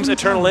up. Doom's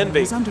Eternal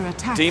Envy.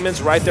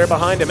 Demon's right there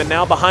behind him. And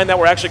now behind that,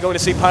 we're actually going to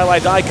see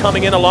Pylai Dai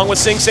coming in along with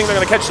SingSing. They're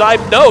going to catch Zai.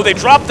 No, they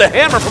dropped the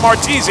hammer from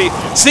Arteezy.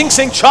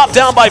 SingSing chopped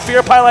down by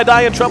Fear. Pylai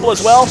Dai in trouble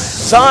as well.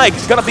 Zai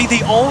is going to be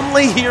the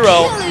only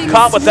hero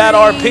caught with that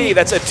RP.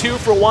 That's a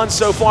 2-for-1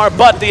 so far.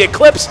 But the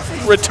Eclipse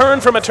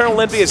returned from Eternal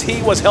Envy as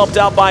he was helped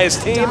out by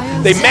his team.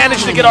 They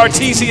managed to get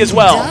Arteezy as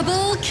well.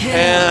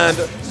 And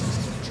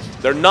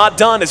they're not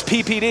done as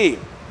PPD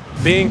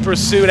being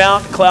pursued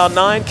out.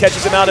 Cloud9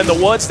 catches him out in the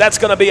woods. That's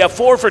going to be a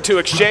 4-for-2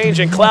 exchange,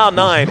 and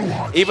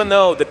Cloud9, even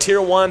though the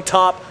Tier 1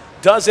 top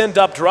does end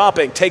up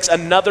dropping, takes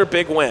another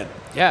big win.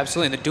 Yeah,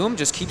 absolutely. And the Doom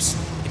just keeps,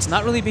 it's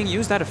not really being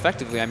used that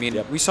effectively. I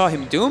mean, we saw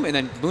him Doom, and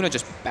then Luna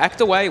just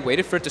backed away,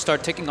 waited for it to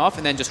start ticking off,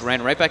 and then just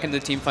ran right back into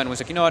the team fight and was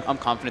like, you know what, I'm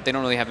confident. They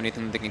don't really have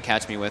anything that they can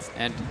catch me with.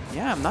 And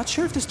yeah, I'm not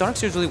sure if this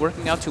Darkseer is really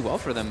working out too well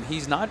for them.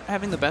 He's not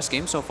having the best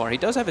game so far. He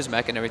does have his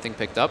mech and everything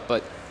picked up,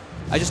 but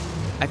I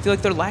feel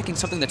like they're lacking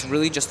something that's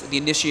really just the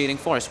initiating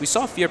force. We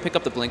saw Fear pick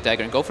up the Blink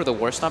Dagger and go for the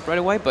War Stomp right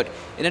away, but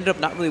it ended up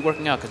not really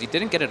working out because he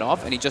didn't get it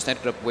off, and he just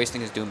ended up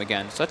wasting his Doom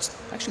again. So that's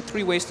actually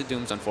 3 wasted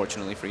Dooms,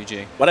 unfortunately, for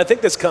EG. What I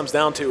think this comes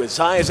down to is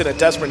Zai is in a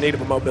desperate need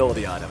of a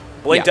mobility item.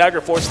 Blink Dagger,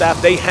 Force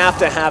Staff, they have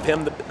to have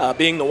him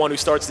being the one who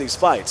starts these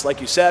fights.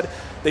 Like you said,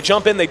 they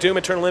jump in, they Doom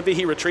Eternal Envy,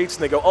 he retreats,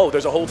 and they go, oh,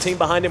 there's a whole team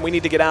behind him, we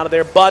need to get out of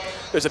there. But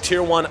there's a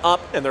Tier 1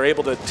 up, and they're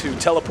able to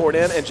teleport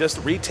in and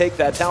just retake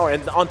that tower.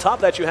 And on top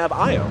of that, you have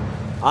Io.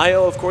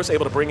 Io, of course,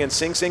 able to bring in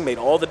SingSing, made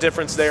all the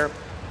difference there.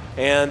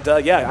 And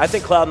yeah, I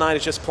think Cloud9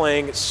 is just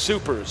playing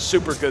super,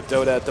 super good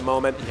Dota at the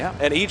moment. Yeah.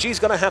 And EG's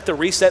going to have to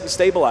reset and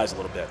stabilize a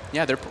little bit.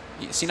 Yeah,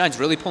 C9's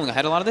really pulling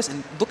ahead a lot of this.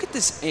 And look at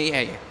this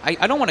AA.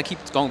 I don't want to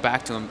keep going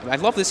back to him. I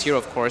love this hero,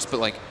 of course,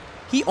 but like,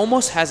 he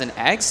almost has an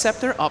Ag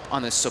Scepter up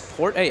on the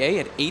support AA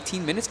at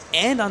 18 minutes.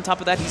 And on top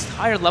of that, he's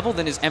higher level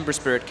than his Ember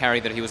Spirit carry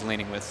that he was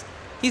laning with.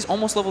 He's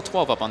almost level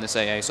 12 up on this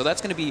AA, so that's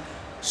going to be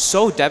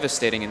so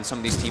devastating in some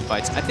of these team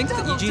fights. I think that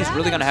EG is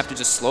really going to have to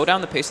just slow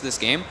down the pace of this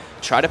game,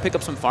 try to pick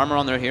up some farmer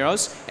on their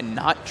heroes, and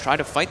not try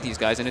to fight these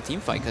guys in a team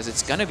fight, because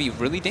it's going to be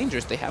really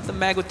dangerous. They have the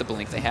Mag with the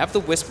Blink, they have the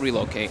Wisp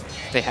relocate,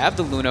 they have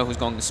the Luna who's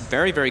going this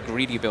very, very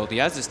greedy build. He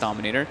has this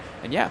Dominator,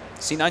 and yeah,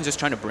 C9's just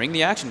trying to bring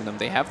the action to them.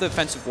 They have the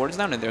offensive wards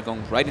down, and they're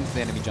going right into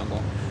the enemy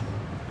jungle.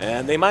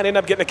 And they might end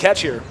up getting a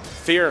catch here.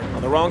 Fear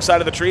on the wrong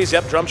side of the trees.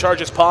 Yep, drum charge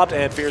is popped,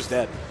 and Fear's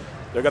dead.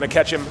 They're going to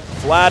catch him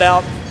flat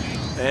out,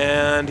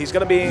 and he's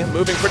going to be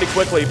moving pretty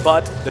quickly,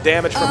 but the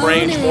damage from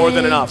range more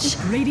than enough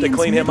to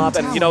clean him up.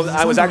 And, you know,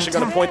 I was actually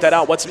going to point that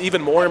out. What's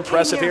even more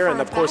impressive here,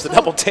 and of course the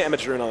double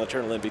damage rune on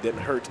Eternal Envy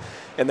didn't hurt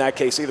in that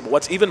case either, but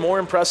what's even more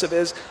impressive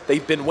is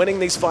they've been winning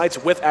these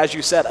fights with, as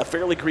you said, a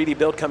fairly greedy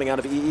build coming out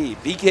of EE.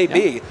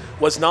 BKB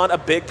was not a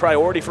big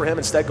priority for him,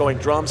 instead going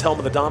drums, Helm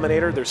of the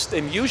Dominator.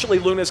 And usually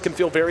Lunas can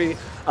feel very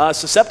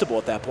susceptible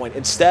at that point.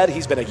 Instead,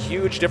 he's been a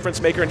huge difference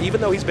maker, and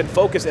even though he's been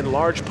focused in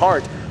large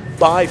part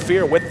by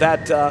Fear with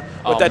that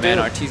man,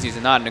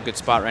 Arteezy's not in a good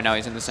spot right now.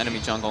 He's in this enemy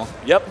jungle.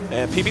 Yep,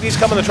 and PPD's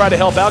coming to try to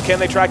help out. Can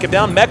they track him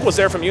down? Mech was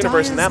there from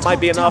Universe, and that might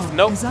be enough.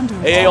 Nope.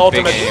 AA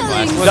ultimate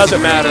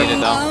doesn't matter.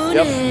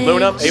 Yep,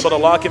 Luna able to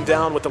lock him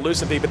down with the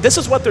Lucent V. But this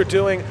is what they're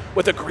doing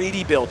with a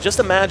greedy build. Just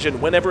imagine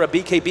whenever a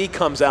BKB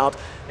comes out,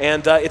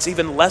 and it's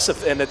even less,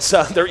 and it's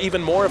they're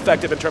even more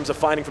effective in terms of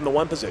fighting from the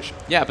one position.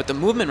 Yeah, but the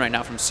movement right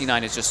now from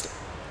C9 is just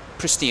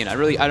pristine.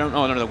 I don't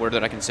know another word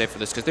that I can say for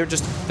this,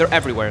 because they're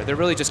everywhere. They're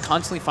really just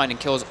constantly finding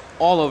kills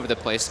all over the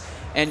place,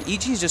 and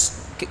EG's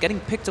just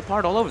getting picked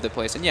apart all over the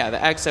place. And yeah, the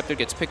Ag Scepter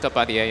gets picked up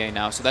by the AA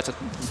now, so that's a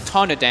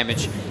ton of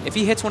damage. If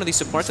he hits one of these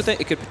supports with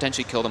it, it could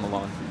potentially kill them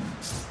alone.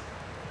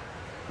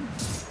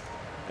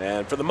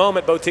 And for the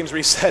moment, both teams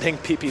resetting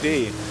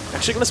PPD.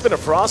 Actually going to spin a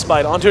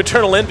Frostbite onto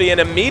Eternal Envy and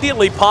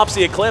immediately pops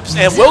the Eclipse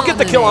and will get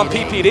the kill on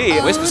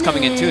PPD. Wisp is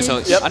coming in too,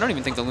 so I don't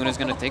even think the Luna's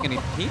going to take any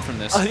heat from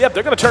this. Yep,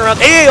 they're going to turn around.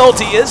 AA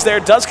ulti is there,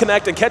 does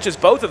connect and catches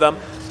both of them.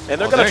 And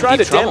they're going to try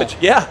to damage.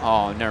 Yeah.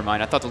 Oh, never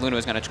mind. I thought the Luna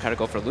was going to try to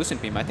go for a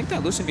Lucent Beam. I think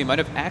that Lucent Beam might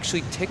have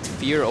actually ticked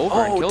Fear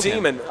over and killed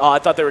Demon. him. Oh, I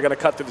thought they were going to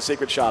cut through the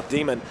secret shop.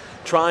 Demon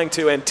trying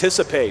to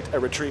anticipate a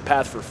retreat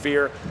path for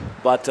Fear.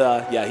 But,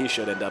 yeah, he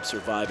should end up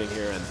surviving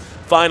here. And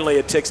finally,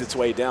 it ticks its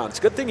way down. It's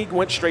a good thing he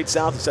went straight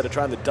south instead of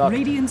trying to duck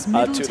to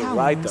the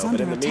right, though.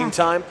 But in the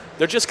meantime,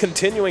 they're just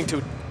continuing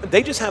to –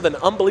 they just have an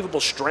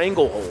unbelievable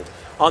stranglehold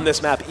on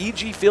this map.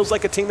 EG feels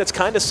like a team that's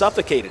kind of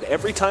suffocated.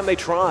 Every time they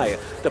try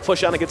to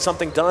push out and get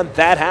something done,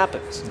 that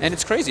happens. And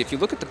it's crazy. If you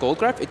look at the gold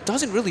graph, it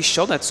doesn't really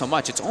show that so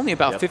much. It's only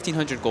about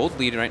 1,500 gold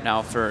lead right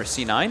now for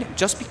C9,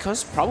 just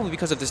because, probably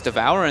because of this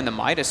Devourer and the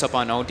Midas up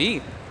on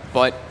OD.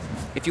 But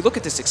if you look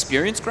at this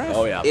experience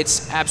graph,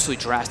 it's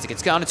absolutely drastic.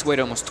 It's on its way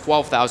to almost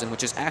 12,000,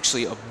 which is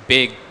actually a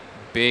big,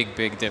 big,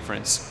 big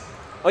difference.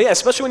 Oh yeah,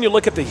 especially when you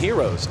look at the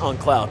heroes on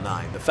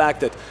Cloud9. The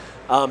fact that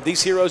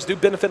these heroes do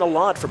benefit a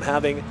lot from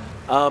having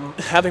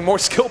more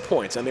skill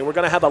points. I mean, we're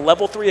going to have a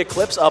level 3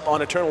 Eclipse up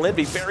on Eternal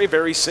Envy very,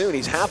 very soon.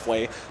 He's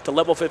halfway to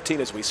level 15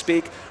 as we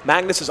speak.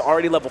 Magnus is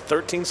already level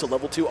 13, so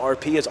level 2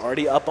 RP is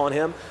already up on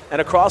him.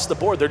 And across the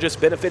board, they're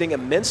just benefiting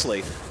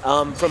immensely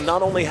from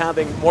not only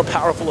having more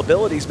powerful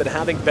abilities, but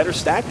having better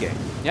stat gain.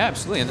 Yeah,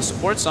 absolutely. And the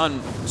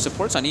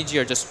supports on EG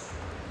are just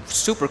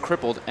super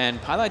crippled,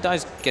 and Pylai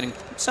is getting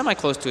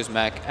semi-close to his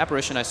mech.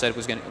 Apparition, I said,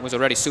 was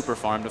already super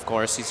farmed, of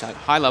course. He's at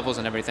high levels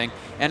and everything.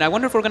 And I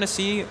wonder if we're going to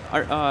see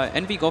our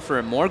Envy go for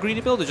a more greedy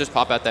build or just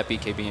pop out that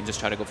BKB and just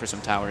try to go for some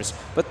towers.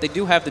 But they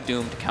do have the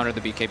Doom to counter the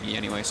BKB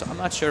anyway, so I'm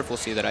not sure if we'll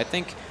see that. I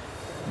think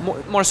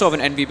more so of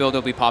an Envy build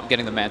will be pop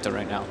getting the Manta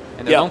right now.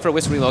 And they're going for a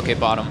Wisp relocate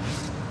bottom.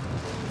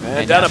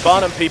 And down at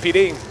bottom,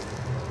 PPD.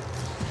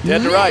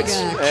 Dead to rights,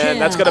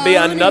 and that's going to be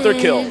another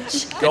kill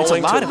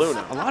going to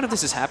Luna. A lot of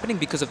this is happening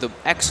because of the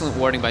excellent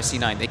warding by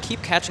C9. They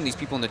keep catching these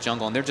people in the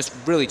jungle, and they're just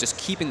really just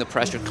keeping the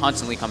pressure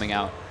constantly coming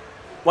out.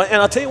 Well,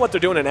 and I'll tell you what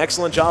they're doing an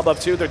excellent job of,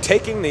 too. They're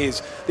taking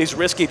these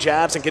risky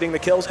jabs and getting the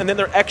kills, and then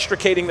they're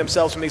extricating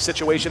themselves from these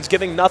situations,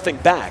 giving nothing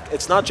back.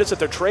 It's not just that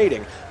they're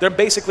trading. They're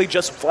basically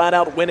just flat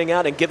out winning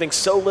out and giving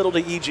so little to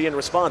EG in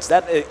response.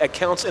 That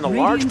accounts in a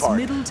large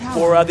part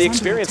for the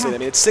experience. I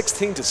mean, it's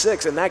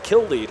 16-6, and that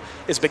kill lead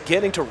is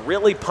beginning to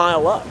really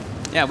pile up.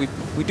 Yeah,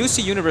 we do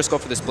see Universe go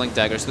for this Blink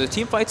Dagger, so the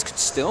team fights could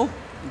still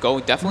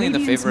go definitely in the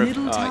favor of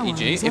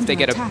EG if they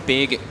get a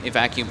big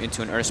vacuum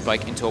into an Earth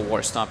Spike, into a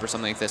War Stomp or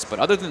something like this. But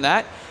other than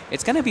that,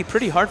 it's going to be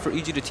pretty hard for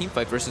EG to team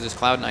fight versus this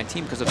Cloud9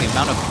 team because of the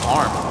amount of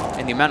farm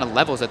and the amount of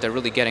levels that they're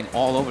really getting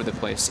all over the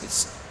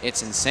place.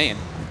 It's insane.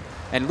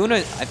 And Luna,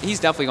 he's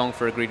definitely going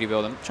for a greedy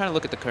build. I'm trying to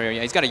look at the career.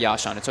 Yeah, he's got a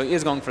Yash on it, so he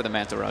is going for the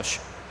Manta Rush.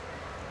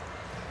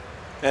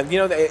 And, you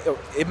know,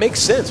 it makes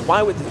sense.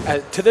 Why would,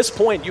 to this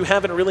point, you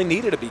haven't really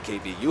needed a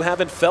BKB. You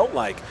haven't felt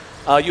like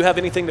you have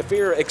anything to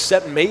fear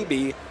except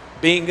maybe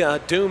being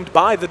doomed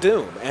by the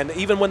Doom. And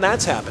even when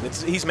that's happened,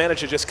 he's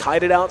managed to just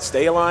kite it out,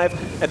 stay alive,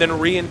 and then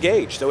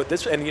re-engage. So at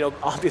this, and you know,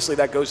 obviously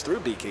that goes through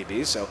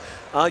BKBs. So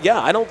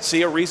yeah, I don't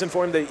see a reason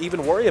for him to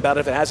even worry about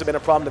it if it hasn't been a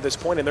problem to this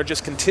point, and they're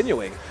just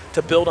continuing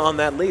to build on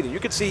that lead. And you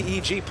can see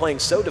EG playing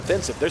so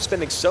defensive. They're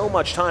spending so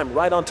much time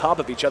right on top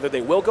of each other.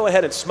 They will go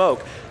ahead and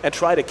smoke and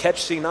try to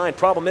catch C9.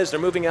 Problem is they're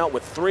moving out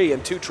with 3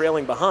 and 2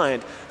 trailing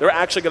behind. They're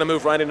actually going to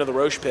move right into the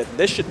Roche pit. And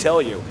this should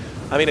tell you,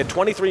 I mean, at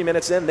 23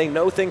 minutes in, they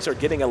know things are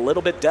getting a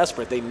little bit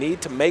desperate. They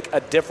need to make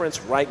a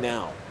difference right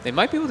now. They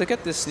might be able to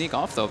get this sneak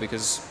off, though,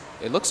 because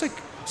it looks like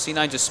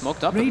C9 just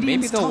smoked up, but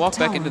maybe they'll walk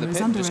back into the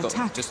pit and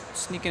just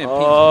sneak in and peek.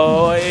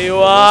 Oh,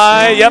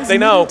 AUI. Yep, they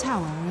know.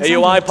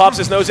 AUI pops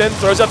his nose in,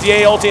 throws up the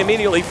A ulti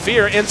immediately.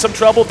 Fear in some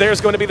trouble.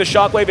 There's going to be the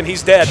shockwave, and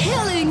he's dead.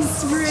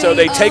 So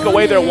they take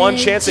away their one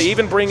chance. They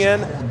even bring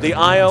in the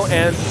IO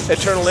and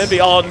Eternal Envy.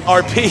 All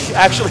RP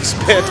actually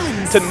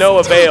spent to no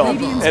avail.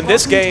 And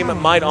this game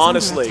might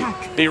honestly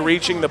be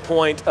reaching the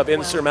point of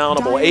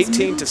insurmountable.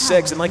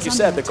 18-6. And like you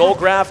said, the goal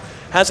graph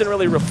hasn't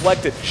really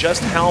reflected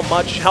just how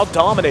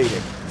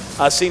dominating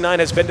C9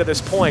 has been to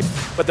this point.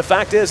 But the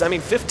fact is, I mean,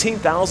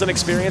 15,000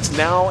 experience.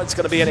 Now it's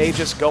going to be an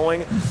Aegis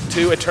going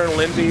to Eternal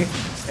Envy.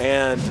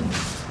 And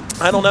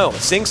I don't know,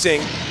 Sing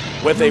Sing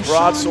with a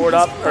broadsword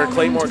up, or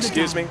Claymore,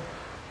 excuse me,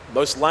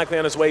 most likely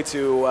on his way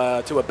to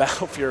a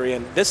Battle Fury.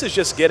 And this is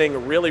just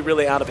getting really,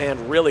 really out of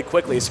hand really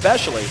quickly,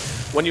 especially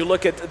when you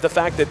look at the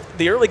fact that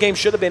the early game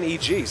should have been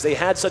EG's. They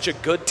had such a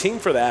good team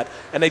for that,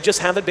 and they just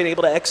haven't been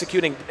able to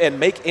execute and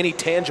make any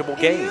tangible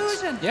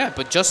gains. Yeah,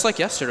 but just like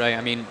yesterday,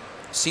 I mean,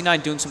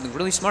 C9 doing something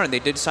really smart, and they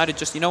decided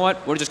just, you know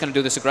what, we're just going to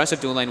do this aggressive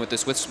dual lane with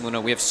this Wisp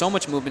Luna. We have so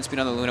much movement speed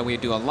on the Luna. We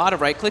do a lot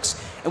of right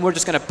clicks, and we're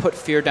just going to put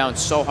Fear down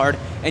so hard.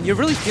 And you're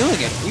really feeling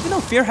it. Even though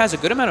Fear has a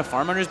good amount of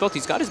farm under his belt,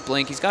 he's got his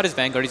Blink, he's got his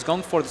Vanguard, he's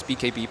going for this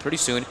BKB pretty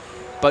soon.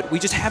 But we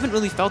just haven't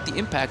really felt the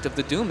impact of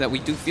the Doom that we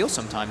do feel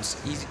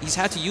sometimes. He's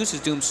had to use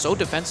his Doom so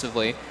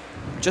defensively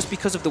just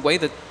because of the way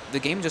that the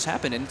game just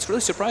happened. And it's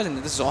really surprising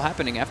that this is all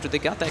happening after they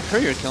got that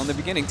courier kill in the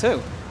beginning,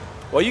 too.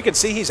 Well, you can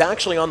see he's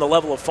actually on the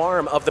level of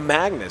farm of the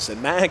Magnus,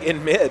 and Mag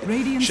in mid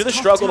Radiant's should have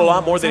top struggled a lot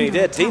tower more is than he under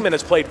did. attack. Demon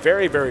has played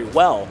very, very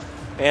well.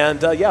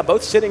 And yeah,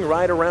 both sitting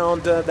right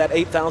around that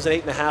 8,000,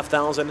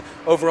 8,500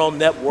 overall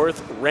net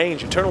worth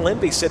range. Eternal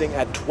Envy sitting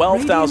at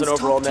 12,000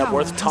 Radiant's overall top net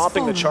worth, tower has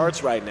topping the fallen.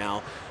 charts right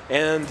now.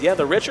 And yeah,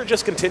 the rich are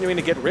just continuing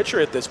to get richer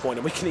at this point,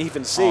 and we can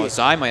even see. Oh,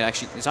 Zai might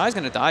actually. Zai's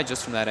going to die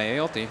just from that AA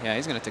ulti. Yeah,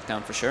 he's going to tick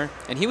down for sure.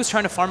 And he was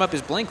trying to farm up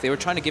his blink. They were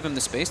trying to give him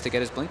the space to get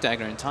his blink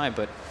dagger in time,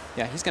 but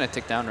yeah, he's going to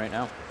tick down right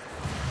now.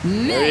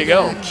 There you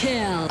go.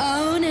 Kill.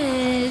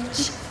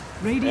 Ownage.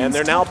 And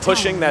they're now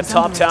pushing that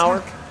top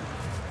tower.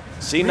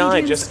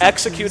 C9 just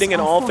executing in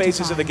all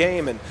phases of the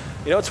game. And,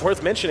 you know, it's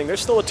worth mentioning, there's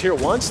still a tier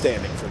 1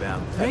 standing for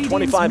them. At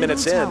 25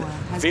 minutes in,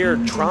 Fear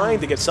trying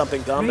to get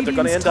something done, but they're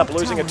going to end up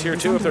losing a tier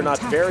 2 if they're not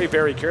very,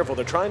 very careful.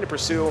 They're trying to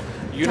pursue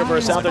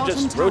Universe out. They're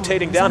just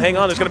rotating down. Hang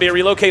on, there's going to be a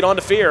relocate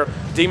onto Fear.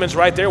 Demon's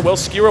right there. Will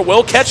Skewer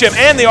will catch him,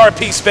 and the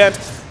RP spent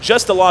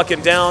just to lock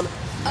him down.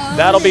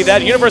 That'll be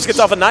that. Universe gets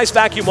off a nice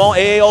vacuum wall.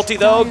 AA ulti,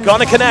 though,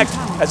 gonna connect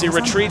as he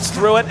retreats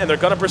through it, and they're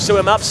gonna pursue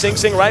him up. Sing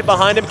Sing right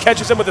behind him,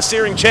 catches him with the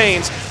Searing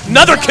Chains.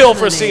 Another kill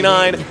for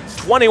C9,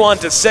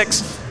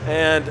 21-6,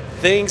 and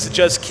things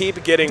just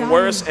keep getting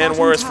worse and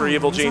worse for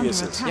Evil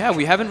Geniuses. Yeah,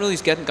 we haven't really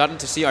gotten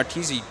to see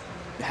Arteezy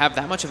have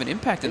that much of an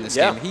impact in this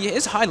game. He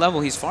is high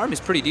level. His farm is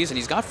pretty decent.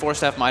 He's got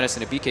 4-staff Midas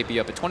and a BKB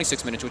up at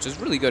 26 minutes, which is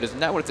really good. His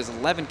net worth is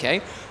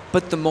 11K,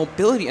 but the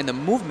mobility and the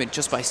movement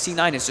just by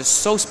C9 is just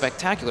so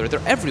spectacular. They're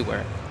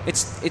everywhere.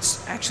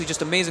 It's actually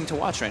just amazing to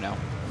watch right now.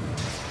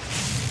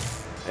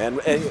 And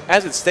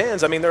as it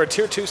stands, I mean, they're a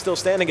tier 2 still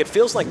standing. It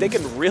feels like they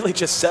can really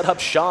just set up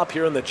shop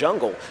here in the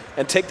jungle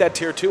and take that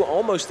tier 2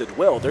 almost at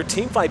will. Their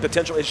team fight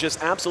potential is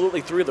just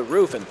absolutely through the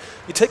roof. And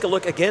you take a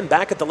look again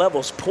back at the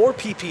levels. Poor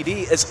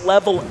PPD is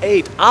level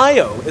 8.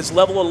 Io is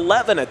level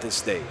 11 at this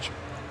stage.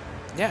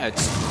 Yeah, and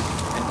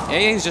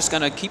AA is just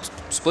going to keep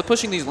split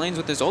pushing these lanes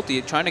with his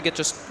ulti, trying to get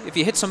just, if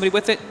he hits somebody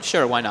with it,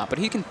 sure, why not? But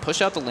he can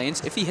push out the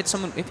lanes. If he hits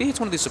one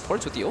of these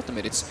supports with the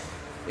ultimate,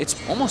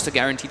 it's almost a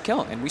guaranteed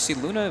kill. And we see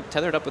Luna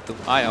tethered up with the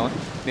IO.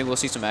 Maybe we'll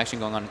see some action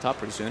going on top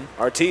pretty soon.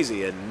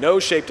 Arteezy in no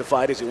shape to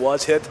fight as he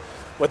was hit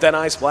with that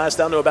Ice Blast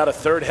down to about a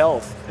third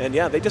health. And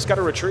yeah, they just got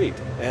to retreat.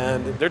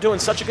 And they're doing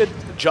such a good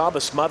job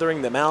of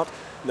smothering them out.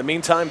 In the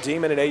meantime,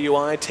 Demon and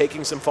AUI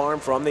taking some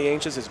farm from the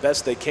Ancients as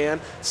best they can.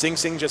 Sing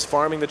Sing just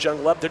farming the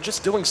jungle up. They're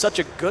just doing such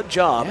a good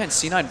job. Yeah, and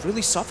C9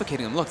 really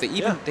suffocating them. Look, they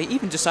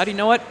even decided, you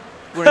know what?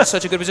 We're in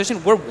such a good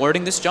position. We're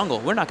warding this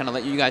jungle. We're not going to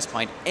let you guys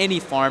find any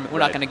farm. We're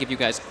not going to give you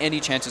guys any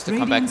chances to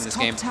come back in this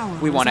game.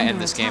 We want to end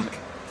this game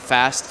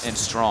fast and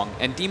strong.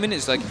 And Demon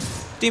is like,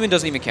 Demon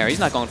doesn't even care. He's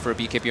not going for a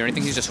BKB or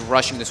anything. He's just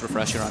rushing this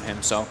refresher on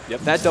him. So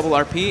that double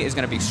RP is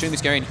going to be extremely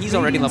scary, and he's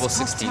already level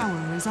 16.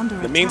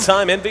 In the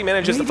meantime, Envy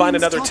manages to find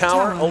another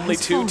tower. Only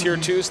 2 tier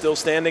 2 still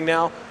standing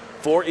now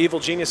for Evil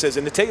Geniuses.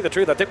 And to tell you the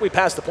truth, I think we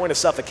passed the point of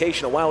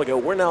suffocation a while ago.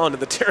 We're now into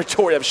the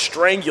territory of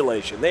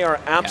strangulation. They are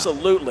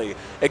absolutely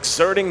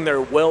exerting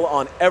their will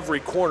on every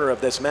corner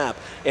of this map.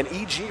 And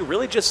EG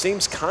really just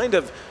seems kind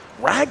of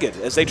ragged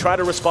as they try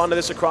to respond to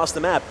this across the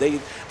map.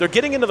 They're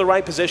getting into the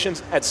right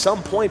positions at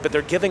some point, but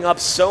they're giving up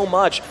so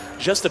much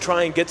just to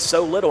try and get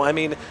so little. I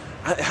mean,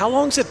 how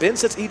long has it been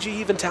since EG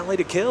even tallied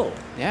a kill?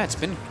 Yeah, it's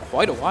been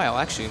quite a while,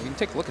 actually. We can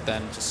take a look at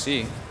that and just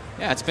see.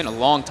 Yeah, it's been a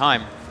long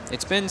time.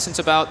 It's been since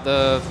about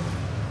the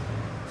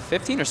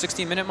 15 or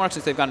 16 minute mark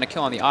since they've gotten a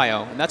kill on the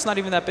IO, and that's not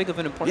even that big of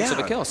an importance of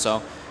a kill.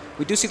 So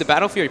we do see the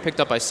Battle Fury picked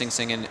up by Sing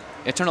Sing, and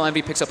Eternal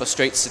Envy picks up a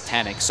straight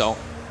Satanic. So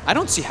I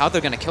don't see how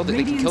they're going to kill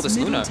they can kill this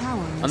Luna.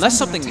 Unless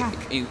something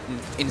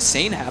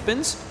insane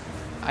happens,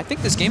 I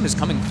think this game is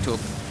coming to a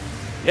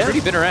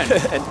pretty bitter end.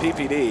 And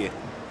PPD,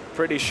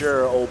 pretty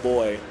sure, old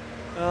boy,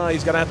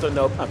 he's going to have to,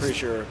 nope, I'm pretty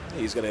sure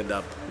he's going to end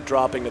up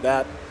dropping to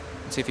that.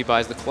 See if he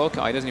buys the cloak.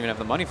 Oh, he doesn't even have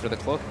the money for the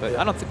cloak, but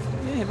I don't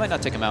think he might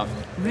not take him out.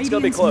 It's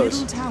going to be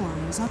close.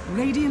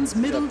 Radiant's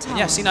middle tower.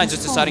 Yeah, C9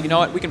 just decided, you know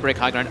what, we can break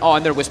high ground. Oh,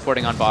 and they're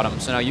Wisp-porting on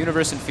bottom. So now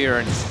Universe and Fear are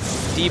in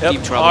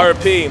deep trouble.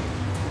 RP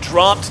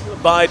dropped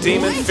by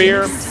Demon.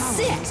 Fear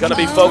going to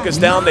be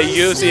focused down. They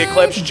use the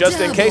Eclipse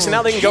just in case, and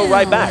now they can go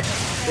right back.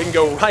 They can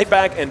go right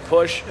back and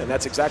push, and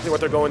that's exactly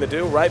what they're going to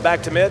do. Right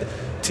back to mid.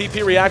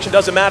 TP reaction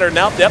doesn't matter.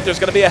 Now, there's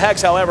going to be a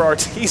Hex, however,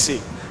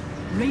 Arteezy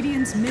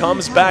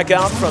comes back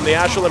out from the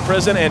Astral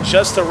Imprison and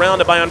just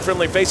surrounded by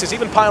unfriendly faces.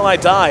 Even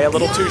Pylai Die a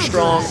little too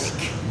strong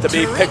to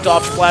be picked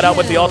off flat out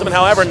with the ultimate.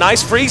 However,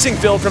 nice freezing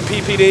field from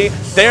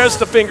PPD. There's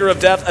the Finger of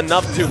Death,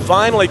 enough to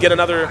finally get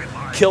another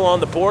kill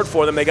on the board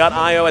for them. They got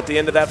IO at the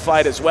end of that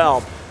fight as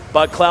well.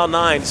 But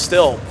Cloud9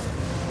 still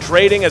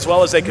trading as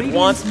well as they could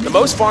want. The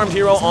most farmed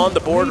hero on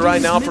the board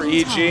right now for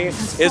EG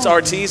is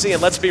Arteezy,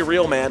 and let's be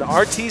real, man.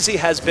 Arteezy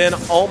has been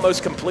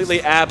almost completely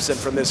absent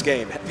from this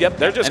game. Yep,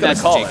 they're just going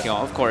to call it.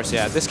 Of course,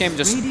 yeah. This game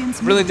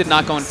just really did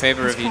not go in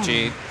favor of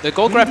EG. The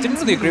Gold Graph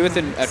didn't really agree with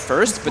it at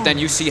first, but then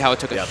you see how it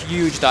took a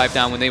huge dive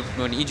down when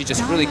EG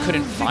just really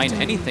couldn't find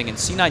anything, and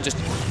C9 just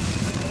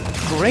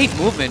great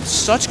movement,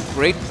 such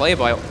great play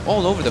by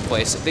all over the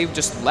place. They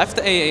just left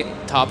the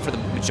AA top for the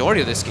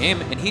majority of this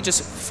game, and he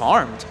just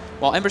farmed.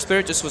 While Ember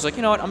Spirit just was like,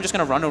 you know what, I'm just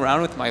going to run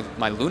around with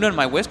my Luna and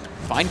my Wisp,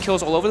 find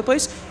kills all over the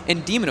place.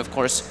 And Demon, of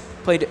course,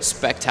 played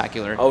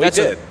spectacular. Oh, That's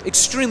he did. an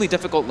extremely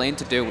difficult lane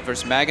to do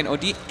versus Mag and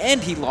OD,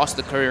 and he lost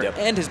the courier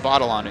and his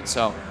bottle on it.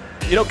 So,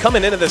 you know,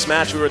 coming into this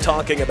match, we were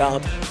talking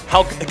about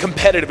how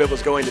competitive it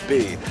was going to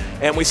be.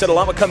 And we said a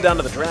lot would come down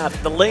to the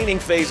draft. The laning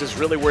phase is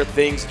really where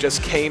things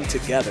just came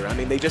together. I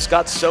mean, they just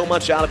got so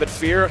much out of it.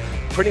 Fear,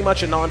 pretty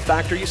much a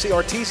non-factor. You see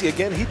Arteezy,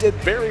 again, he did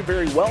very,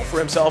 very well for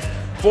himself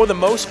for the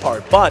most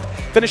part, but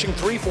finishing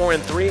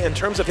 3-4-3 in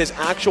terms of his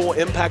actual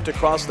impact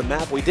across the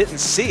map, we didn't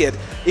see it,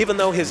 even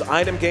though his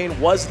item gain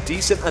was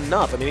decent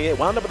enough. I mean, he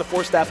wound up with a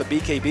 4-staff of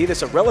BKB. This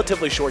is a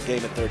relatively short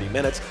game at 30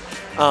 minutes.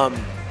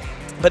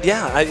 But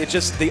yeah, it's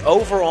just the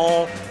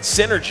overall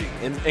synergy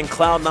in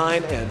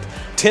Cloud9 and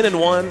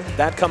 10-1,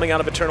 that coming out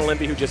of Eternal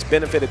Envy, who just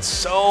benefited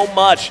so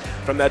much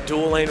from that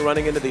dual lane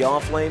running into the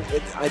off lane.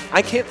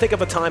 I can't think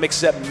of a time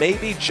except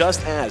maybe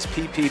just as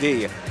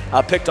PPD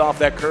picked off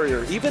that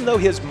courier. Even though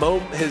his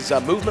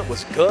movement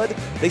was good,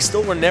 they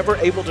still were never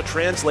able to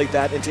translate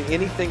that into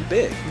anything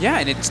big. Yeah,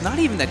 and it's not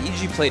even that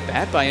EG played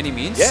bad by any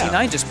means. Yeah.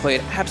 C9 just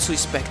played absolutely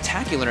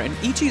spectacular. And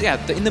EG,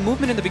 yeah, in the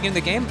movement in the beginning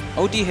of the game,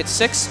 OD hit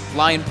 6,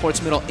 Lion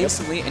ports middle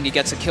instantly, and he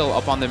gets a kill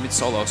up on the mid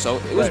solo. So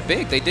it was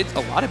big. They did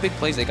a lot of big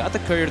plays. They got the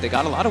courier, they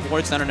got a lot of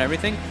wards down and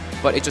everything,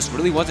 but it just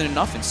really wasn't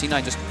enough, and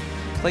C9 just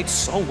played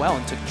so well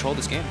and took control of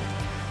this game.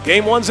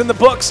 Game 1's in the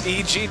books.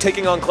 EG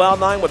taking on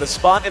Cloud9 with a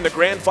spot in the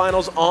Grand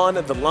Finals on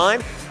the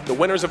line. The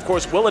winners, of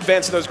course, will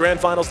advance to those Grand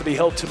Finals to be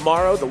held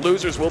tomorrow. The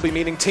losers will be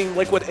meeting Team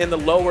Liquid in the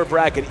lower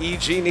bracket.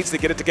 EG needs to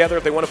get it together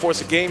if they want to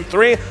force a Game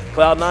 3.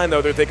 Cloud9,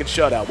 though, they're thinking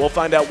shutout. We'll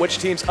find out which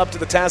team's up to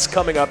the task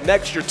coming up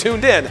next. You're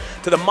tuned in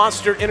to the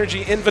Monster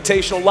Energy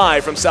Invitational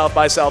live from South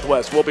by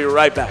Southwest. We'll be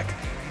right back.